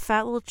pair of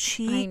fat little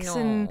cheeks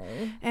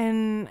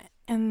and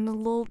the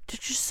little, they're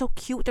just so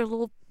cute with their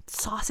little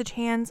sausage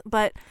hands.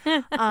 But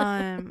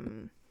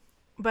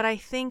but I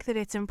think that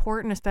it's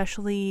important,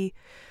 especially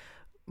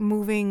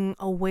moving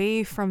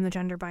away from the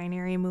gender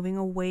binary, moving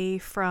away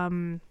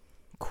from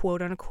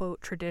quote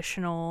unquote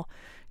traditional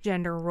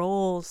gender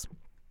roles,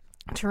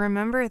 to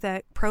remember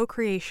that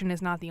procreation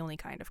is not the only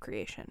kind of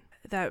creation.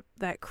 That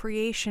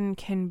creation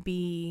can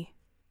be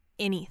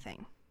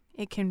anything.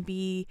 It can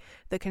be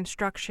the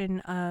construction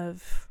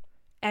of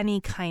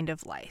any kind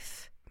of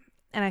life.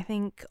 And I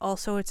think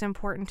also it's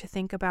important to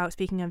think about,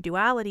 speaking of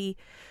duality,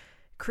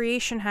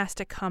 creation has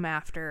to come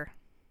after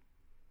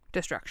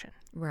destruction.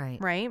 Right.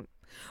 Right?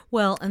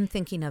 Well, I'm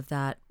thinking of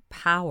that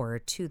power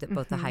too that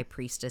both the high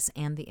priestess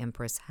and the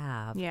empress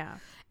have. Yeah.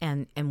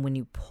 And when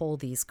you pull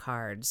these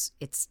cards,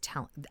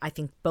 I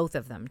think both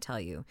of them tell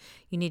you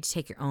need to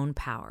take your own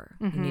power.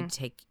 You need to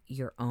take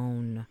your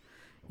own.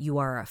 You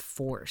are a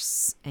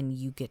force, and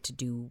you get to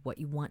do what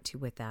you want to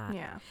with that.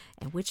 Yeah.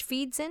 And which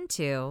feeds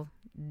into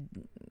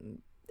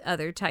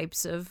other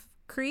types of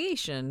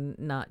creation,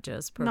 not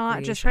just procreation.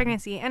 Not just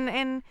pregnancy.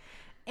 And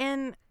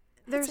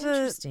there's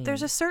interesting.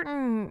 a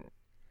certain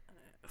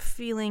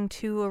feeling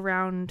too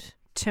around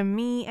to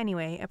me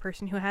anyway, a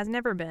person who has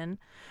never been,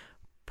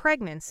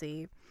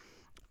 pregnancy,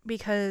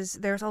 because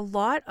there's a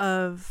lot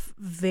of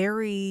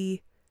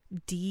very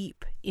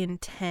deep,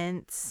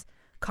 intense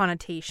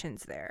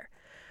connotations there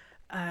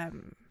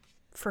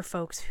for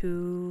folks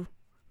who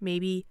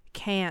maybe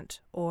can't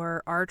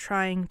or are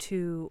trying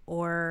to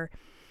or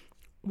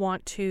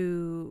want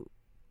to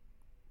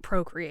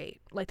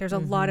procreate. Like there's a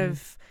lot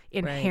of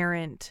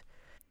inherent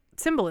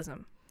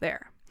symbolism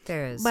there.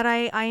 There is. But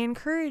I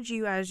encourage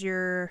you, as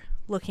you're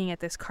looking at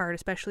this card,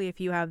 especially if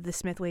you have the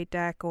Smith-Waite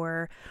deck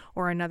or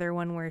another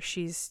one where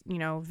she's, you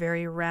know,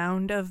 very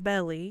round of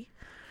belly,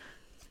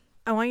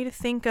 I want you to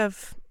think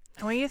of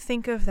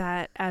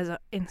that as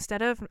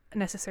instead of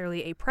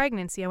necessarily a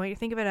pregnancy, I want you to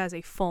think of it as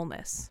a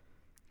fullness.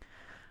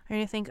 I want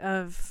you to think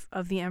of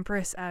the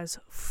Empress as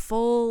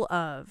full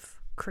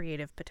of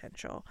creative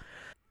potential.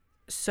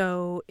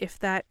 So if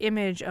that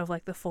image of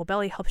like the full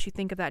belly helps you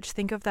think of that, just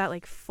think of that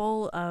like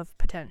full of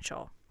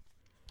potential.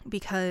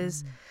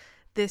 Because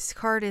this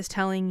card is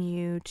telling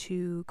you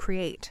to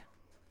create,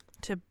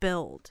 to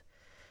build,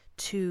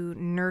 to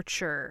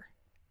nurture.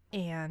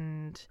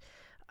 And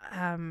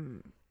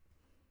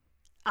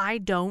I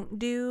don't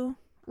do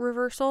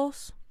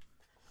reversals.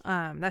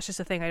 That's just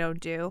a thing I don't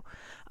do.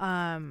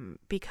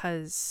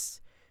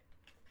 Because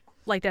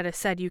like Detta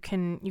said, you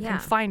can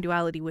find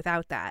duality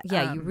without that.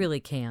 Yeah, you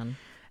really can.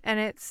 And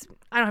I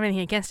don't have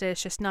anything against it.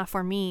 It's just not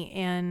for me.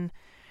 And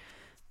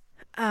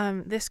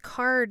this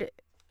card,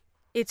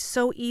 it's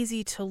so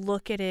easy to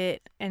look at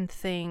it and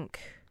think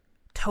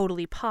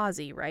totally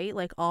posy, right?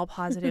 Like all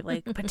positive,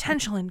 like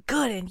potential and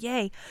good and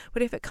yay.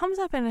 But if it comes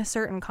up in a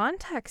certain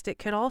context, it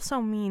could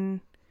also mean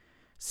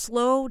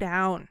slow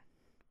down.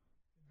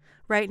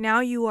 Right now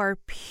you are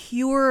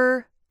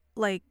pure,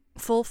 like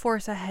full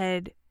force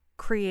ahead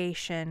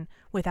creation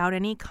without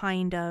any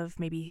kind of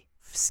maybe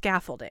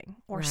scaffolding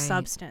or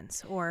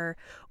substance or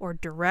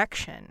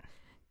direction.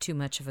 Too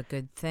much of a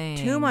good thing.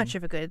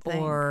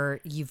 Or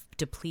you've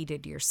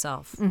depleted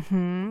yourself.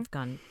 You've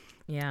gone,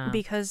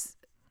 Because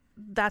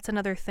that's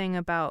another thing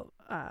about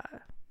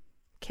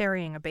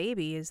carrying a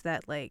baby is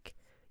that, like,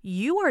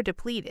 you are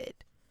depleted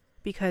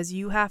because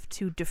you have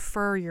to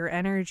defer your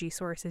energy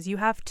sources. You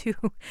have to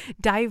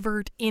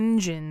divert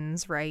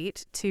engines,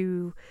 right,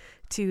 to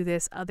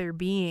this other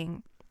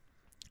being,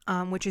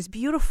 which is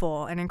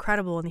beautiful and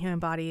incredible. And the human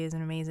body is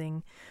an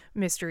amazing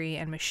mystery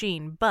and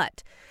machine.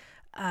 But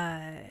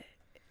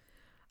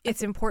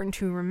it's important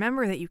to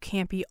remember that you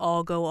can't be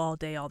all go all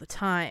day all the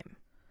time.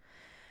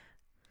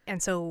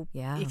 And so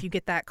if you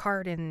get that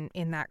card in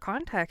that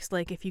context,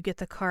 like if you get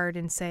the card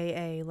and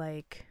say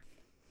like,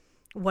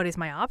 what is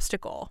my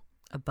obstacle?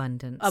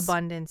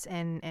 Abundance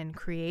and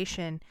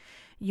creation.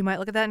 You might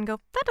look at that and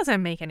go, that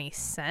doesn't make any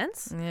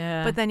sense.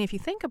 Yeah. But then if you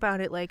think about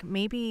it, like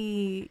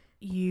maybe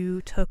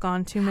you took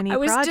on too many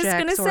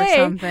projects or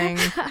something.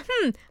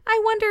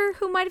 I wonder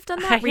who might have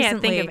done that recently. I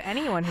can't think of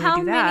anyone who would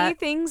do that. How many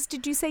things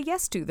did you say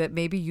yes to that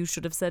maybe you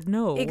should have said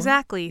no?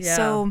 Exactly. Yeah.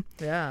 So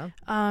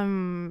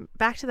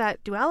back to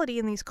that duality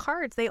in these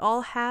cards, they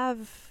all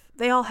have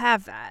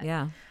that.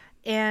 Yeah.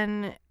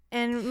 And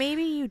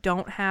maybe you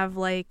don't have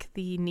like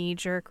the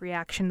knee-jerk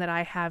reaction that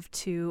I have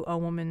to a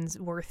woman's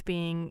worth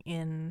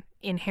being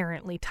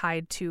inherently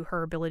tied to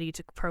her ability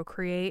to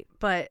procreate.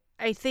 But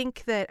I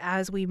think that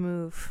as we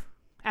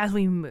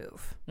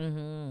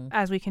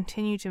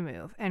continue to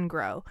move and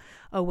grow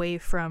away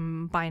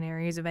from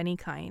binaries of any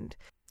kind,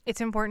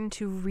 it's important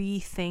to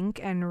rethink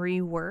and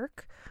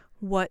rework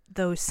what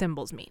those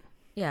symbols mean.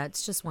 Yeah,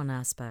 it's just one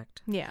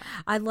aspect. Yeah.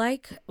 I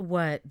like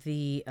what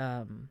the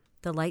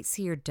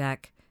Lightseer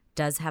deck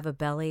does have a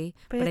belly,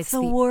 but it's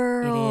the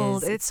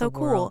world. It's so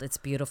cool. World. It's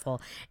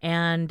beautiful.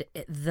 And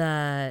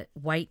the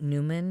White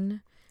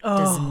Newman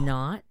does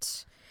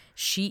not.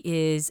 She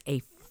is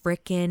a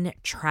frickin'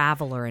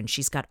 traveler, and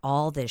she's got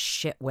all this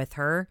shit with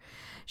her.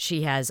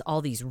 She has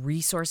all these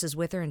resources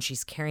with her, and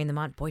she's carrying them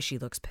on. Boy, she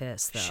looks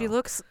pissed, though. She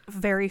looks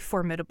very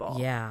formidable.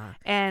 Yeah.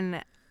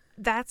 And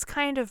that's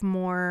kind of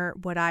more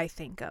what I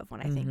think of when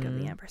I think of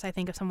the Empress. I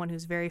think of someone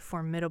who's very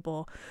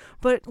formidable,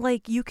 but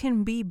like you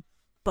can be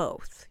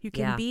both. You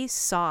can be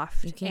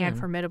soft and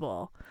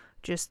formidable.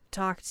 Just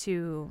talk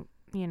to,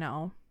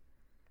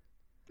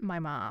 my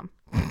mom.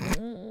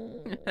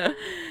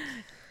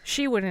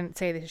 She wouldn't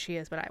say that she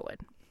is, but I would.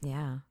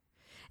 Yeah.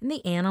 And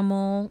the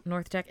Animal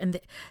North deck and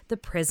the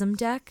Prism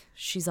deck,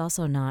 she's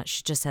also not.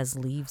 She just has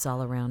leaves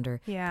all around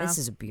her. Yeah. This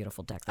is a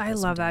beautiful deck. I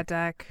love that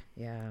deck.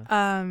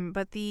 Yeah.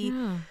 But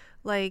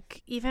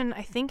like even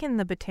I think in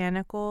the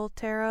Botanical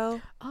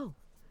Tarot. Oh.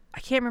 I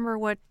can't remember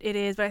what it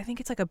is, but I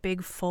think it's like a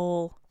big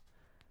full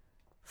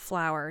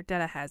flower.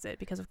 Detta has it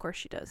because of course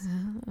she does.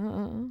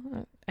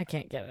 I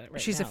can't get it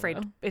right She's now, afraid.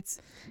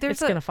 Though.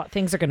 Gonna fall.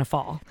 Things are gonna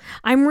fall.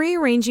 I'm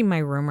rearranging my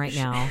room right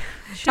now.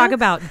 Talk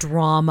about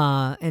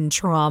drama and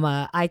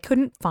trauma. I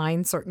couldn't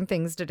find certain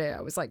things today. I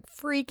was like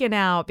freaking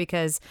out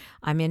because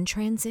I'm in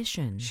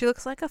transition. She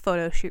looks like a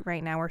photo shoot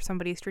right now where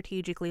somebody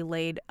strategically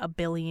laid 1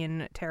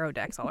 billion tarot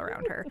decks all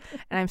around her.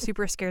 And I'm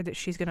super scared that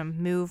she's gonna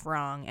move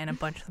wrong and a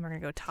bunch of them are gonna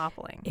go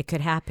toppling. It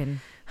could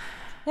happen.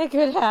 It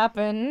could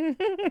happen.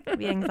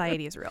 The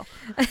anxiety is real.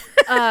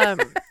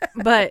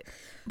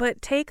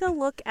 But take a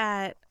look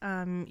at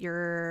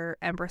your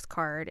Empress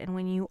card, and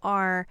when you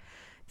are,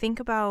 think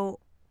about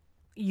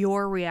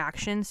your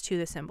reactions to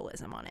the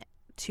symbolism on it,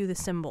 to the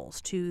symbols,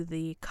 to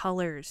the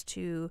colors,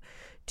 to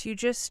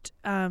just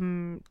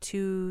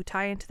to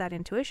tie into that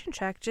intuition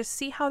check. Just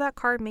see how that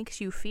card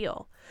makes you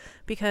feel,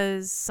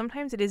 because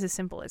sometimes it is as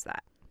simple as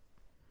that.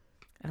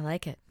 I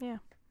like it. Yeah.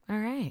 All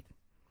right.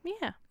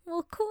 Yeah.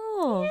 Well,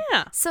 cool.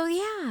 Yeah. So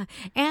yeah,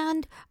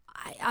 and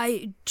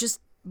I just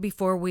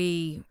before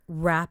we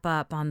wrap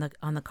up on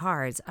the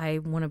cards, I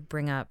want to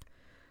bring up,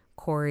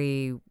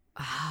 Corey.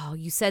 Oh,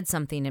 you said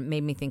something that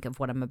made me think of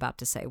what I'm about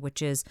to say,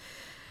 which is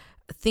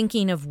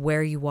thinking of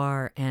where you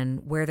are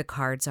and where the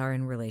cards are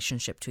in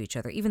relationship to each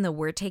other. Even though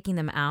we're taking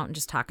them out and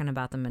just talking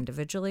about them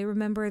individually,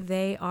 remember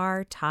they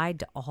are tied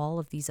to all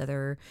of these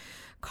other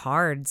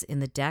cards in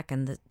the deck,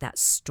 and that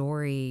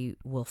story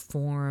will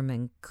form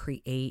and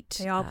create.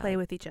 They all play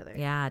with each other.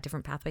 Yeah,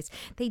 different pathways.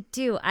 They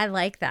do. I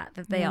like that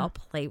they all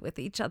play with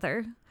each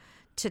other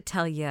to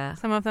tell you.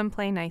 Some of them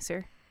play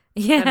nicer.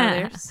 Yeah,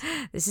 than others.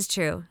 This is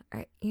true.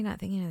 You're not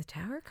thinking of the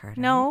Tower card?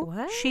 No,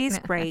 What? she's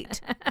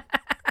great.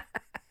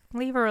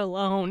 Leave her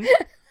alone.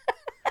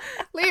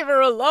 Leave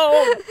her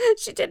alone.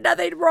 She did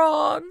nothing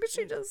wrong.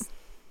 She just,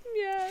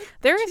 yeah.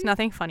 There is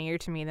nothing funnier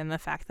to me than the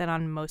fact that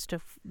on most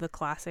of the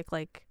classic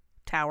like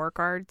tower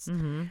cards,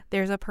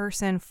 there's a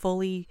person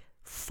fully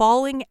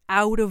falling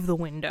out of the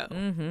window,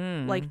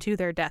 like to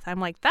their death.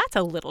 I'm like, that's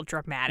a little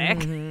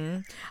dramatic.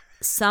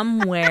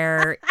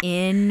 Somewhere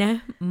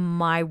in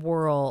my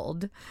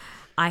world,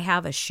 I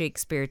have a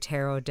Shakespeare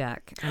tarot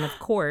deck, and of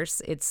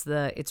course, it's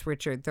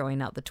Richard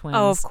throwing out the twins.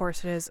 Oh, of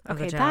course it is. of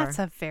the Okay, tower. that's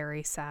a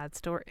very sad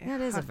story.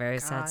 That is a very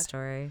sad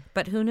story.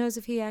 But who knows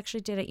if he actually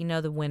did it? You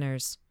know, the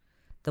winners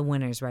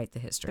write the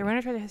history. The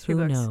winners write the history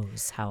Who books.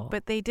 knows how?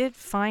 But they did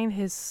find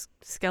his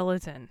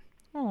skeleton,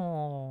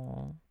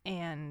 Oh,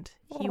 and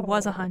he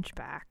was a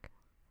hunchback.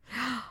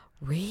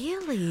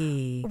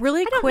 really?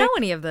 Really I don't quick. know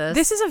any of this.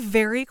 This is a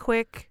very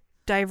quick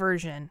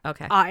diversion.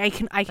 Okay. I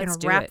can Let's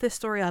do wrap it. this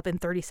story up in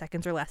 30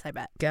 seconds or less, I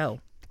bet. Go.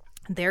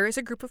 There is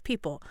a group of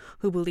people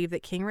who believe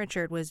that King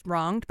Richard was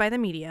wronged by the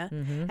media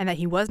and that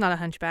he was not a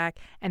hunchback,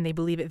 and they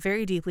believe it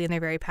very deeply, and they're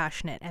very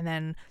passionate. And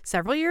then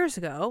several years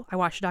ago, I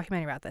watched a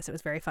documentary about this. It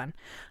was very fun.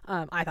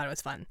 I thought it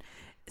was fun.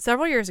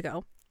 Several years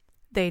ago,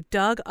 they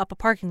dug up a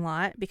parking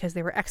lot because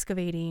they were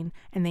excavating,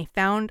 and they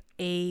found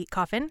a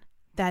coffin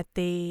that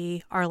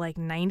they are like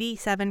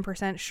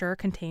 97% sure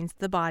contains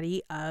the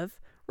body of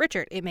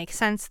Richard. It makes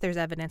sense. There's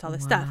evidence, all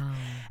this stuff.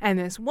 And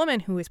this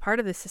woman who was part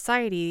of this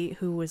society,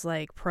 who was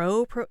like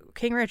pro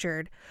King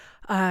Richard,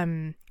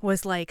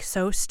 was like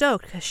so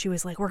stoked because she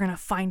was like, we're going to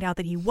find out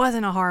that he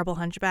wasn't a horrible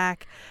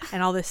hunchback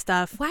and all this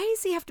stuff. Why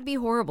does he have to be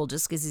horrible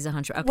just because he's a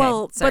hunchback? Okay,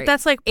 Well, sorry. but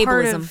that's like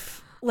part Ableism.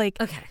 of like,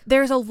 Okay.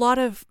 there's a lot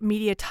of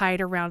media tied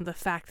around the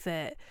fact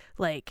that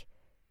like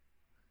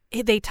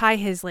they tie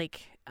his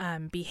like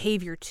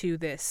behavior to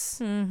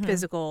this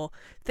physical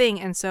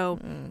thing. And so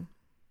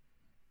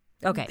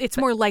Okay. it's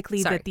more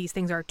likely sorry. that these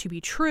things are to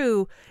be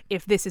true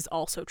if this is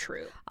also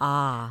true.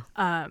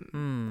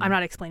 I'm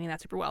not explaining that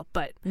super well,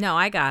 but No,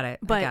 I got it.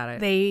 but I got it.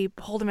 they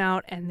pulled him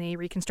out and they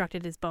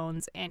reconstructed his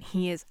bones, and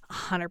he is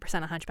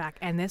 100% a hunchback.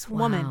 And this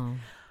woman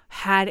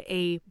had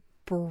a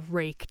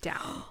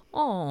breakdown.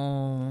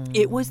 Oh.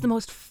 It was the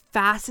most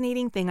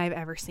fascinating thing I've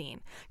ever seen,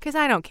 because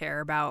I don't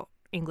care about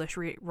English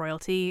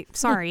royalty.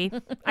 Sorry,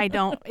 I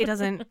don't. It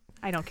doesn't.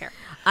 I don't care.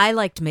 I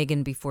liked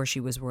Meghan before she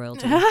was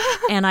royalty,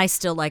 and I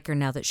still like her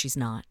now that she's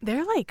not.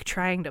 They're like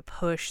trying to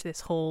push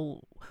this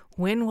whole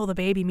when will the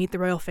baby meet the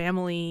royal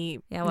family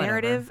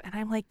narrative, and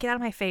I'm like, get out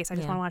of my face. I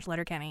just want to watch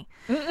Letterkenny.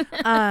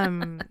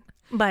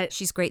 But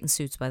She's great in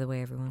Suits, by the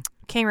way, everyone.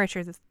 King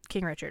Richard.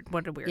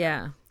 What a weird.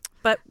 Yeah.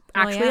 But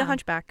actually yeah. a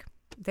hunchback.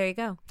 There you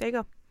go. There you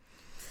go.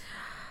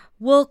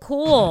 Well,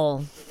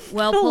 cool.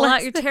 Well, pull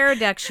out Let's- your tarot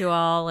decks, you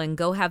all, and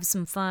go have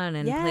some fun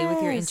and play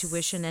with your Yes.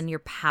 intuition and your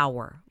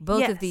power.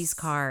 Both of these Yes.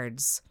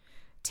 cards,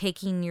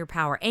 taking your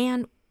power.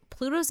 And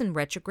Pluto's in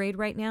retrograde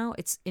right now.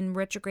 It's in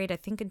retrograde, I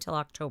think, until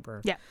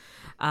October. Yeah.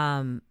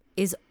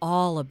 Is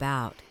all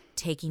about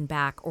taking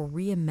back or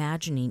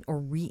reimagining or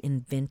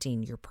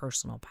reinventing your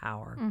personal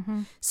power.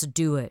 So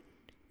do it.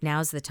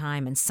 Now's the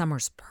time, and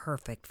summer's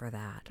perfect for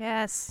that.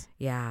 Yes.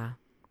 Yeah.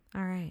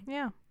 All right.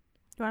 Yeah.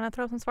 You want to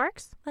throw some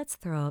sparks? Let's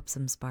throw up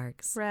some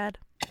sparks. Red.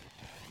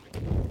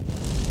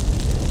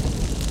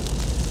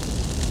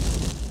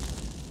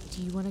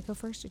 Do you want to go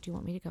first, or do you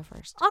want me to go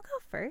first? I'll go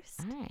first.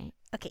 All right.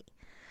 Okay.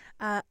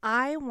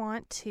 I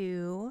want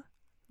to,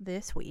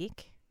 this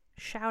week,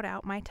 shout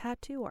out my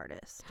tattoo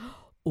artist.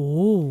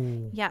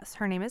 Oh. Yes,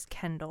 her name is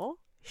Kendall.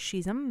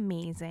 She's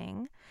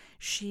amazing.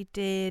 She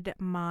did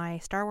my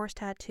Star Wars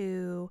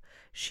tattoo.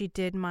 She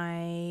did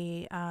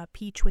my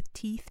peach with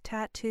teeth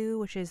tattoo,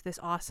 which is this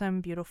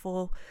awesome,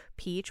 beautiful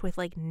peach with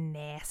like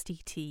nasty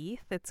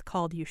teeth. It's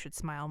called You Should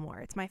Smile More.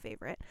 It's my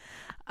favorite.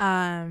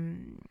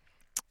 And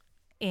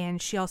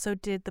she also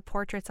did the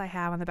portraits I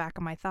have on the back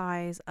of my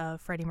thighs of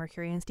Freddie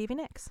Mercury and Stevie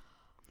Nicks.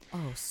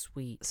 Oh,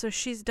 sweet. So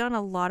she's done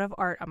a lot of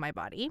art on my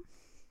body.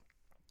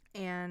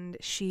 And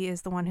she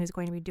is the one who's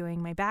going to be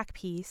doing my back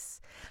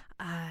piece.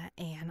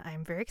 And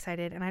I'm very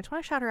excited. And I just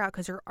want to shout her out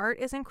because her art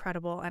is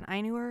incredible. And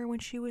I knew her when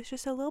she was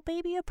just a little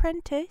baby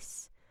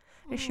apprentice.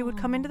 And she would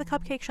come into the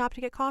cupcake shop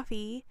to get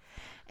coffee.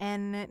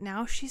 And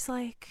now she's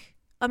like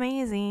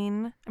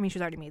amazing. I mean,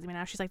 she's already amazing. But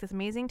now she's like this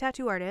amazing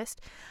tattoo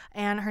artist.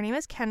 And her name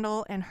is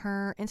Kendall. And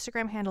her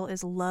Instagram handle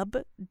is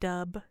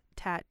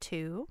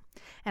LubDubTattoo.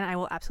 And I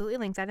will absolutely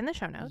link that in the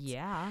show notes.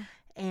 Yeah.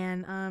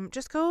 And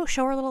just go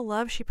show her a little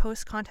love. She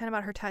posts content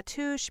about her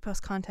tattoos. She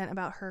posts content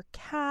about her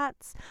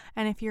cats.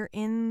 And if you're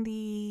in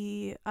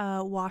the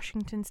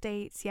Washington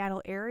State,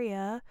 Seattle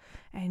area,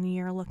 and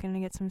you're looking to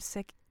get some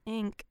sick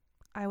ink,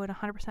 I would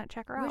 100%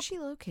 check her out. Where's she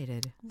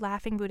located?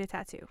 Laughing Buddha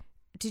Tattoo.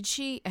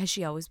 Has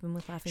she always been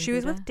with Laughing She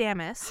Buddha? was with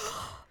Damask,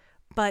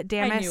 but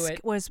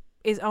Damask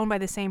is owned by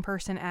the same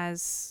person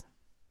as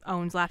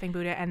owns Laughing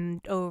Buddha,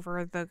 and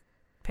over the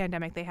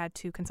pandemic they had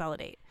to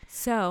consolidate.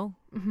 So,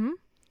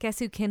 guess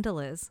who Kendall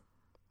is?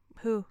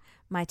 Who?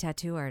 My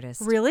tattoo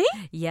artist. Really?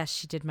 Yes,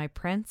 she did my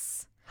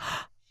prints.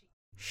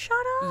 Shut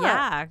up.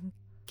 Yeah.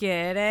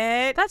 Get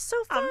it? That's so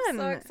fun. I'm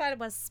so excited. It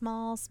was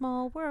Small,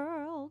 Small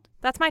World.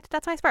 That's my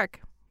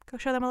spark. Go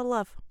show them a little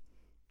love.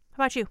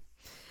 How about you?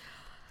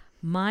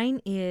 Mine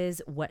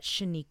is what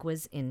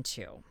Shaniqua's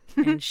into.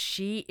 And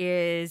she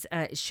is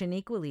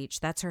Shaniqua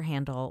Leach. That's her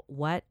handle.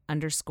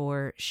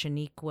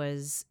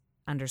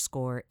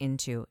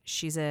 What_Shaniqua's_into.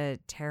 She's a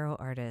tarot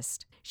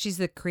artist. She's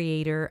the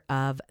creator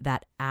of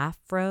that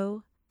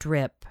Afro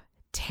Drip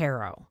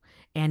Tarot.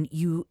 And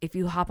if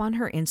you hop on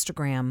her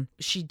Instagram,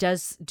 she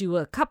does do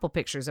a couple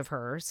pictures of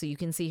her, so you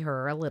can see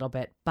her a little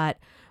bit. But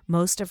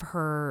most of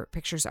her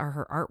pictures are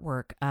her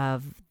artwork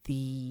of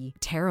the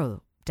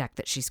tarot deck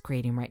that she's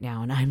creating right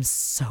now. And I'm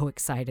so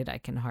excited. I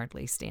can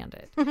hardly stand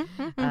it.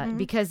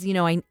 Because,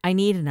 I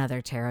need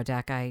another tarot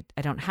deck. I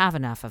don't have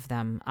enough of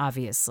them,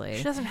 obviously.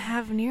 She doesn't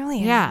have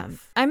nearly Yeah.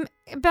 enough. I'm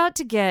about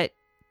to get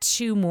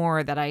 2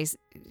 more that I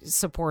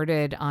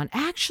supported on.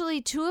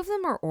 Actually, 2 of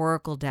them are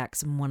oracle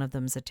decks and one of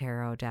them's a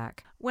tarot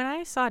deck. When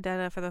I saw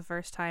Detta for the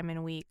first time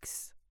in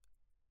weeks,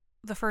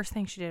 the first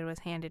thing she did was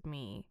handed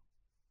me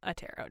a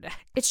tarot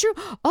deck. It's true.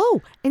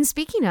 Oh, and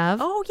speaking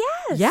of, Oh,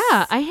 yes.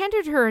 yeah, I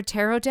handed her a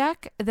tarot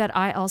deck that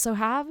I also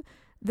have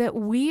that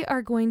we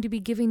are going to be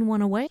giving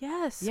one away.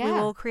 Yes. Yeah. We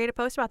will create a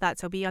post about that,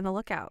 so be on the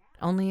lookout.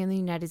 Only in the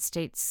United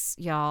States,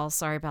 y'all.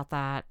 Sorry about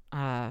that.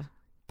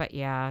 But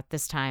yeah,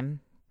 this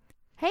time.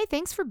 Hey,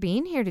 thanks for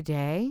being here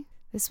today.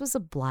 This was a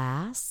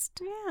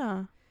blast.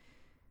 Yeah.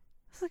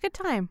 This is a good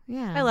time.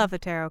 Yeah. I love the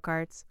tarot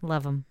cards.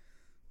 Love them.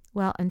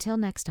 Well, until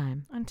next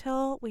time.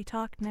 Until we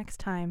talk next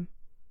time,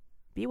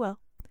 be well.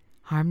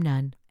 Harm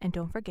none. And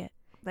don't forget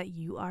that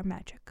you are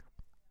magic.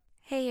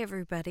 Hey,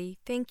 everybody.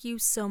 Thank you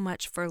so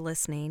much for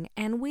listening.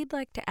 And we'd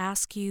like to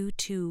ask you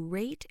to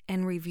rate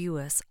and review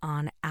us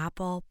on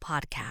Apple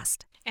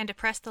Podcast. And to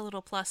press the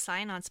little plus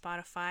sign on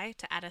Spotify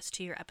to add us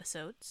to your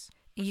episodes.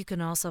 You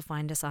can also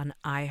find us on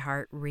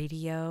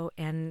iHeartRadio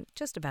and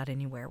just about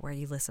anywhere where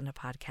you listen to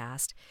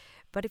podcasts.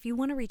 But if you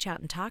want to reach out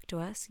and talk to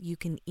us, you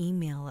can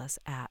email us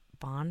at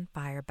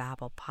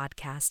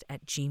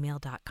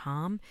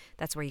bonfirebabblepodcast@gmail.com.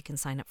 That's where you can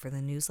sign up for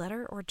the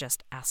newsletter or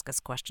just ask us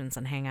questions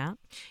and hang out.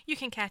 You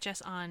can catch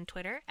us on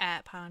Twitter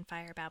at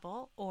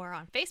bonfirebabble, or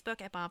on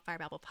Facebook at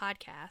Bonfirebabble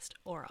Podcast,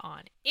 or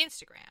on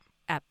Instagram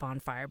At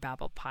Bonfire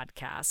Babble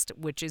Podcast,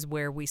 which is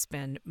where we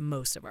spend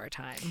most of our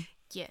time.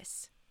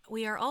 Yes.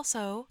 We are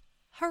also,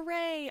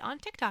 hooray, on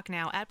TikTok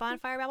now at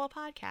Bonfire Babble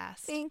Podcast.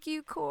 Thank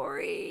you,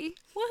 Corey.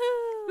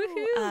 Woohoo!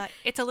 Woohoo!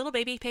 It's a little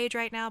baby page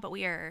right now, but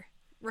we are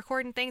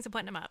recording things and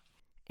putting them up.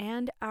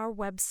 And our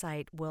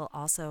website will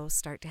also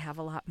start to have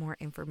a lot more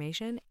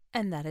information,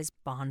 and that is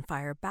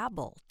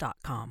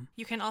bonfirebabble.com.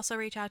 You can also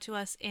reach out to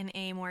us in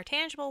a more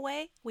tangible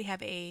way. We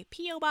have a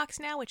P.O.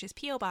 Box now, which is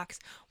P.O. Box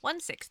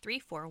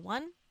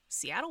 16341,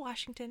 Seattle,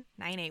 Washington,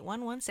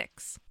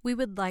 98116. We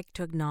would like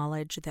to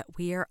acknowledge that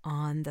we are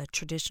on the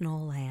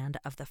traditional land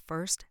of the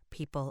first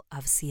people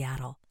of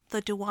Seattle,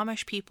 The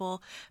Duwamish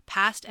people,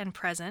 past and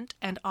present,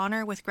 and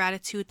honor with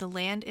gratitude the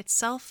land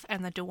itself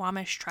and the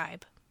Duwamish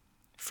tribe.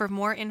 For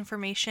more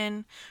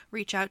information,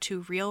 reach out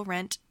to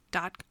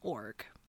realrent.org.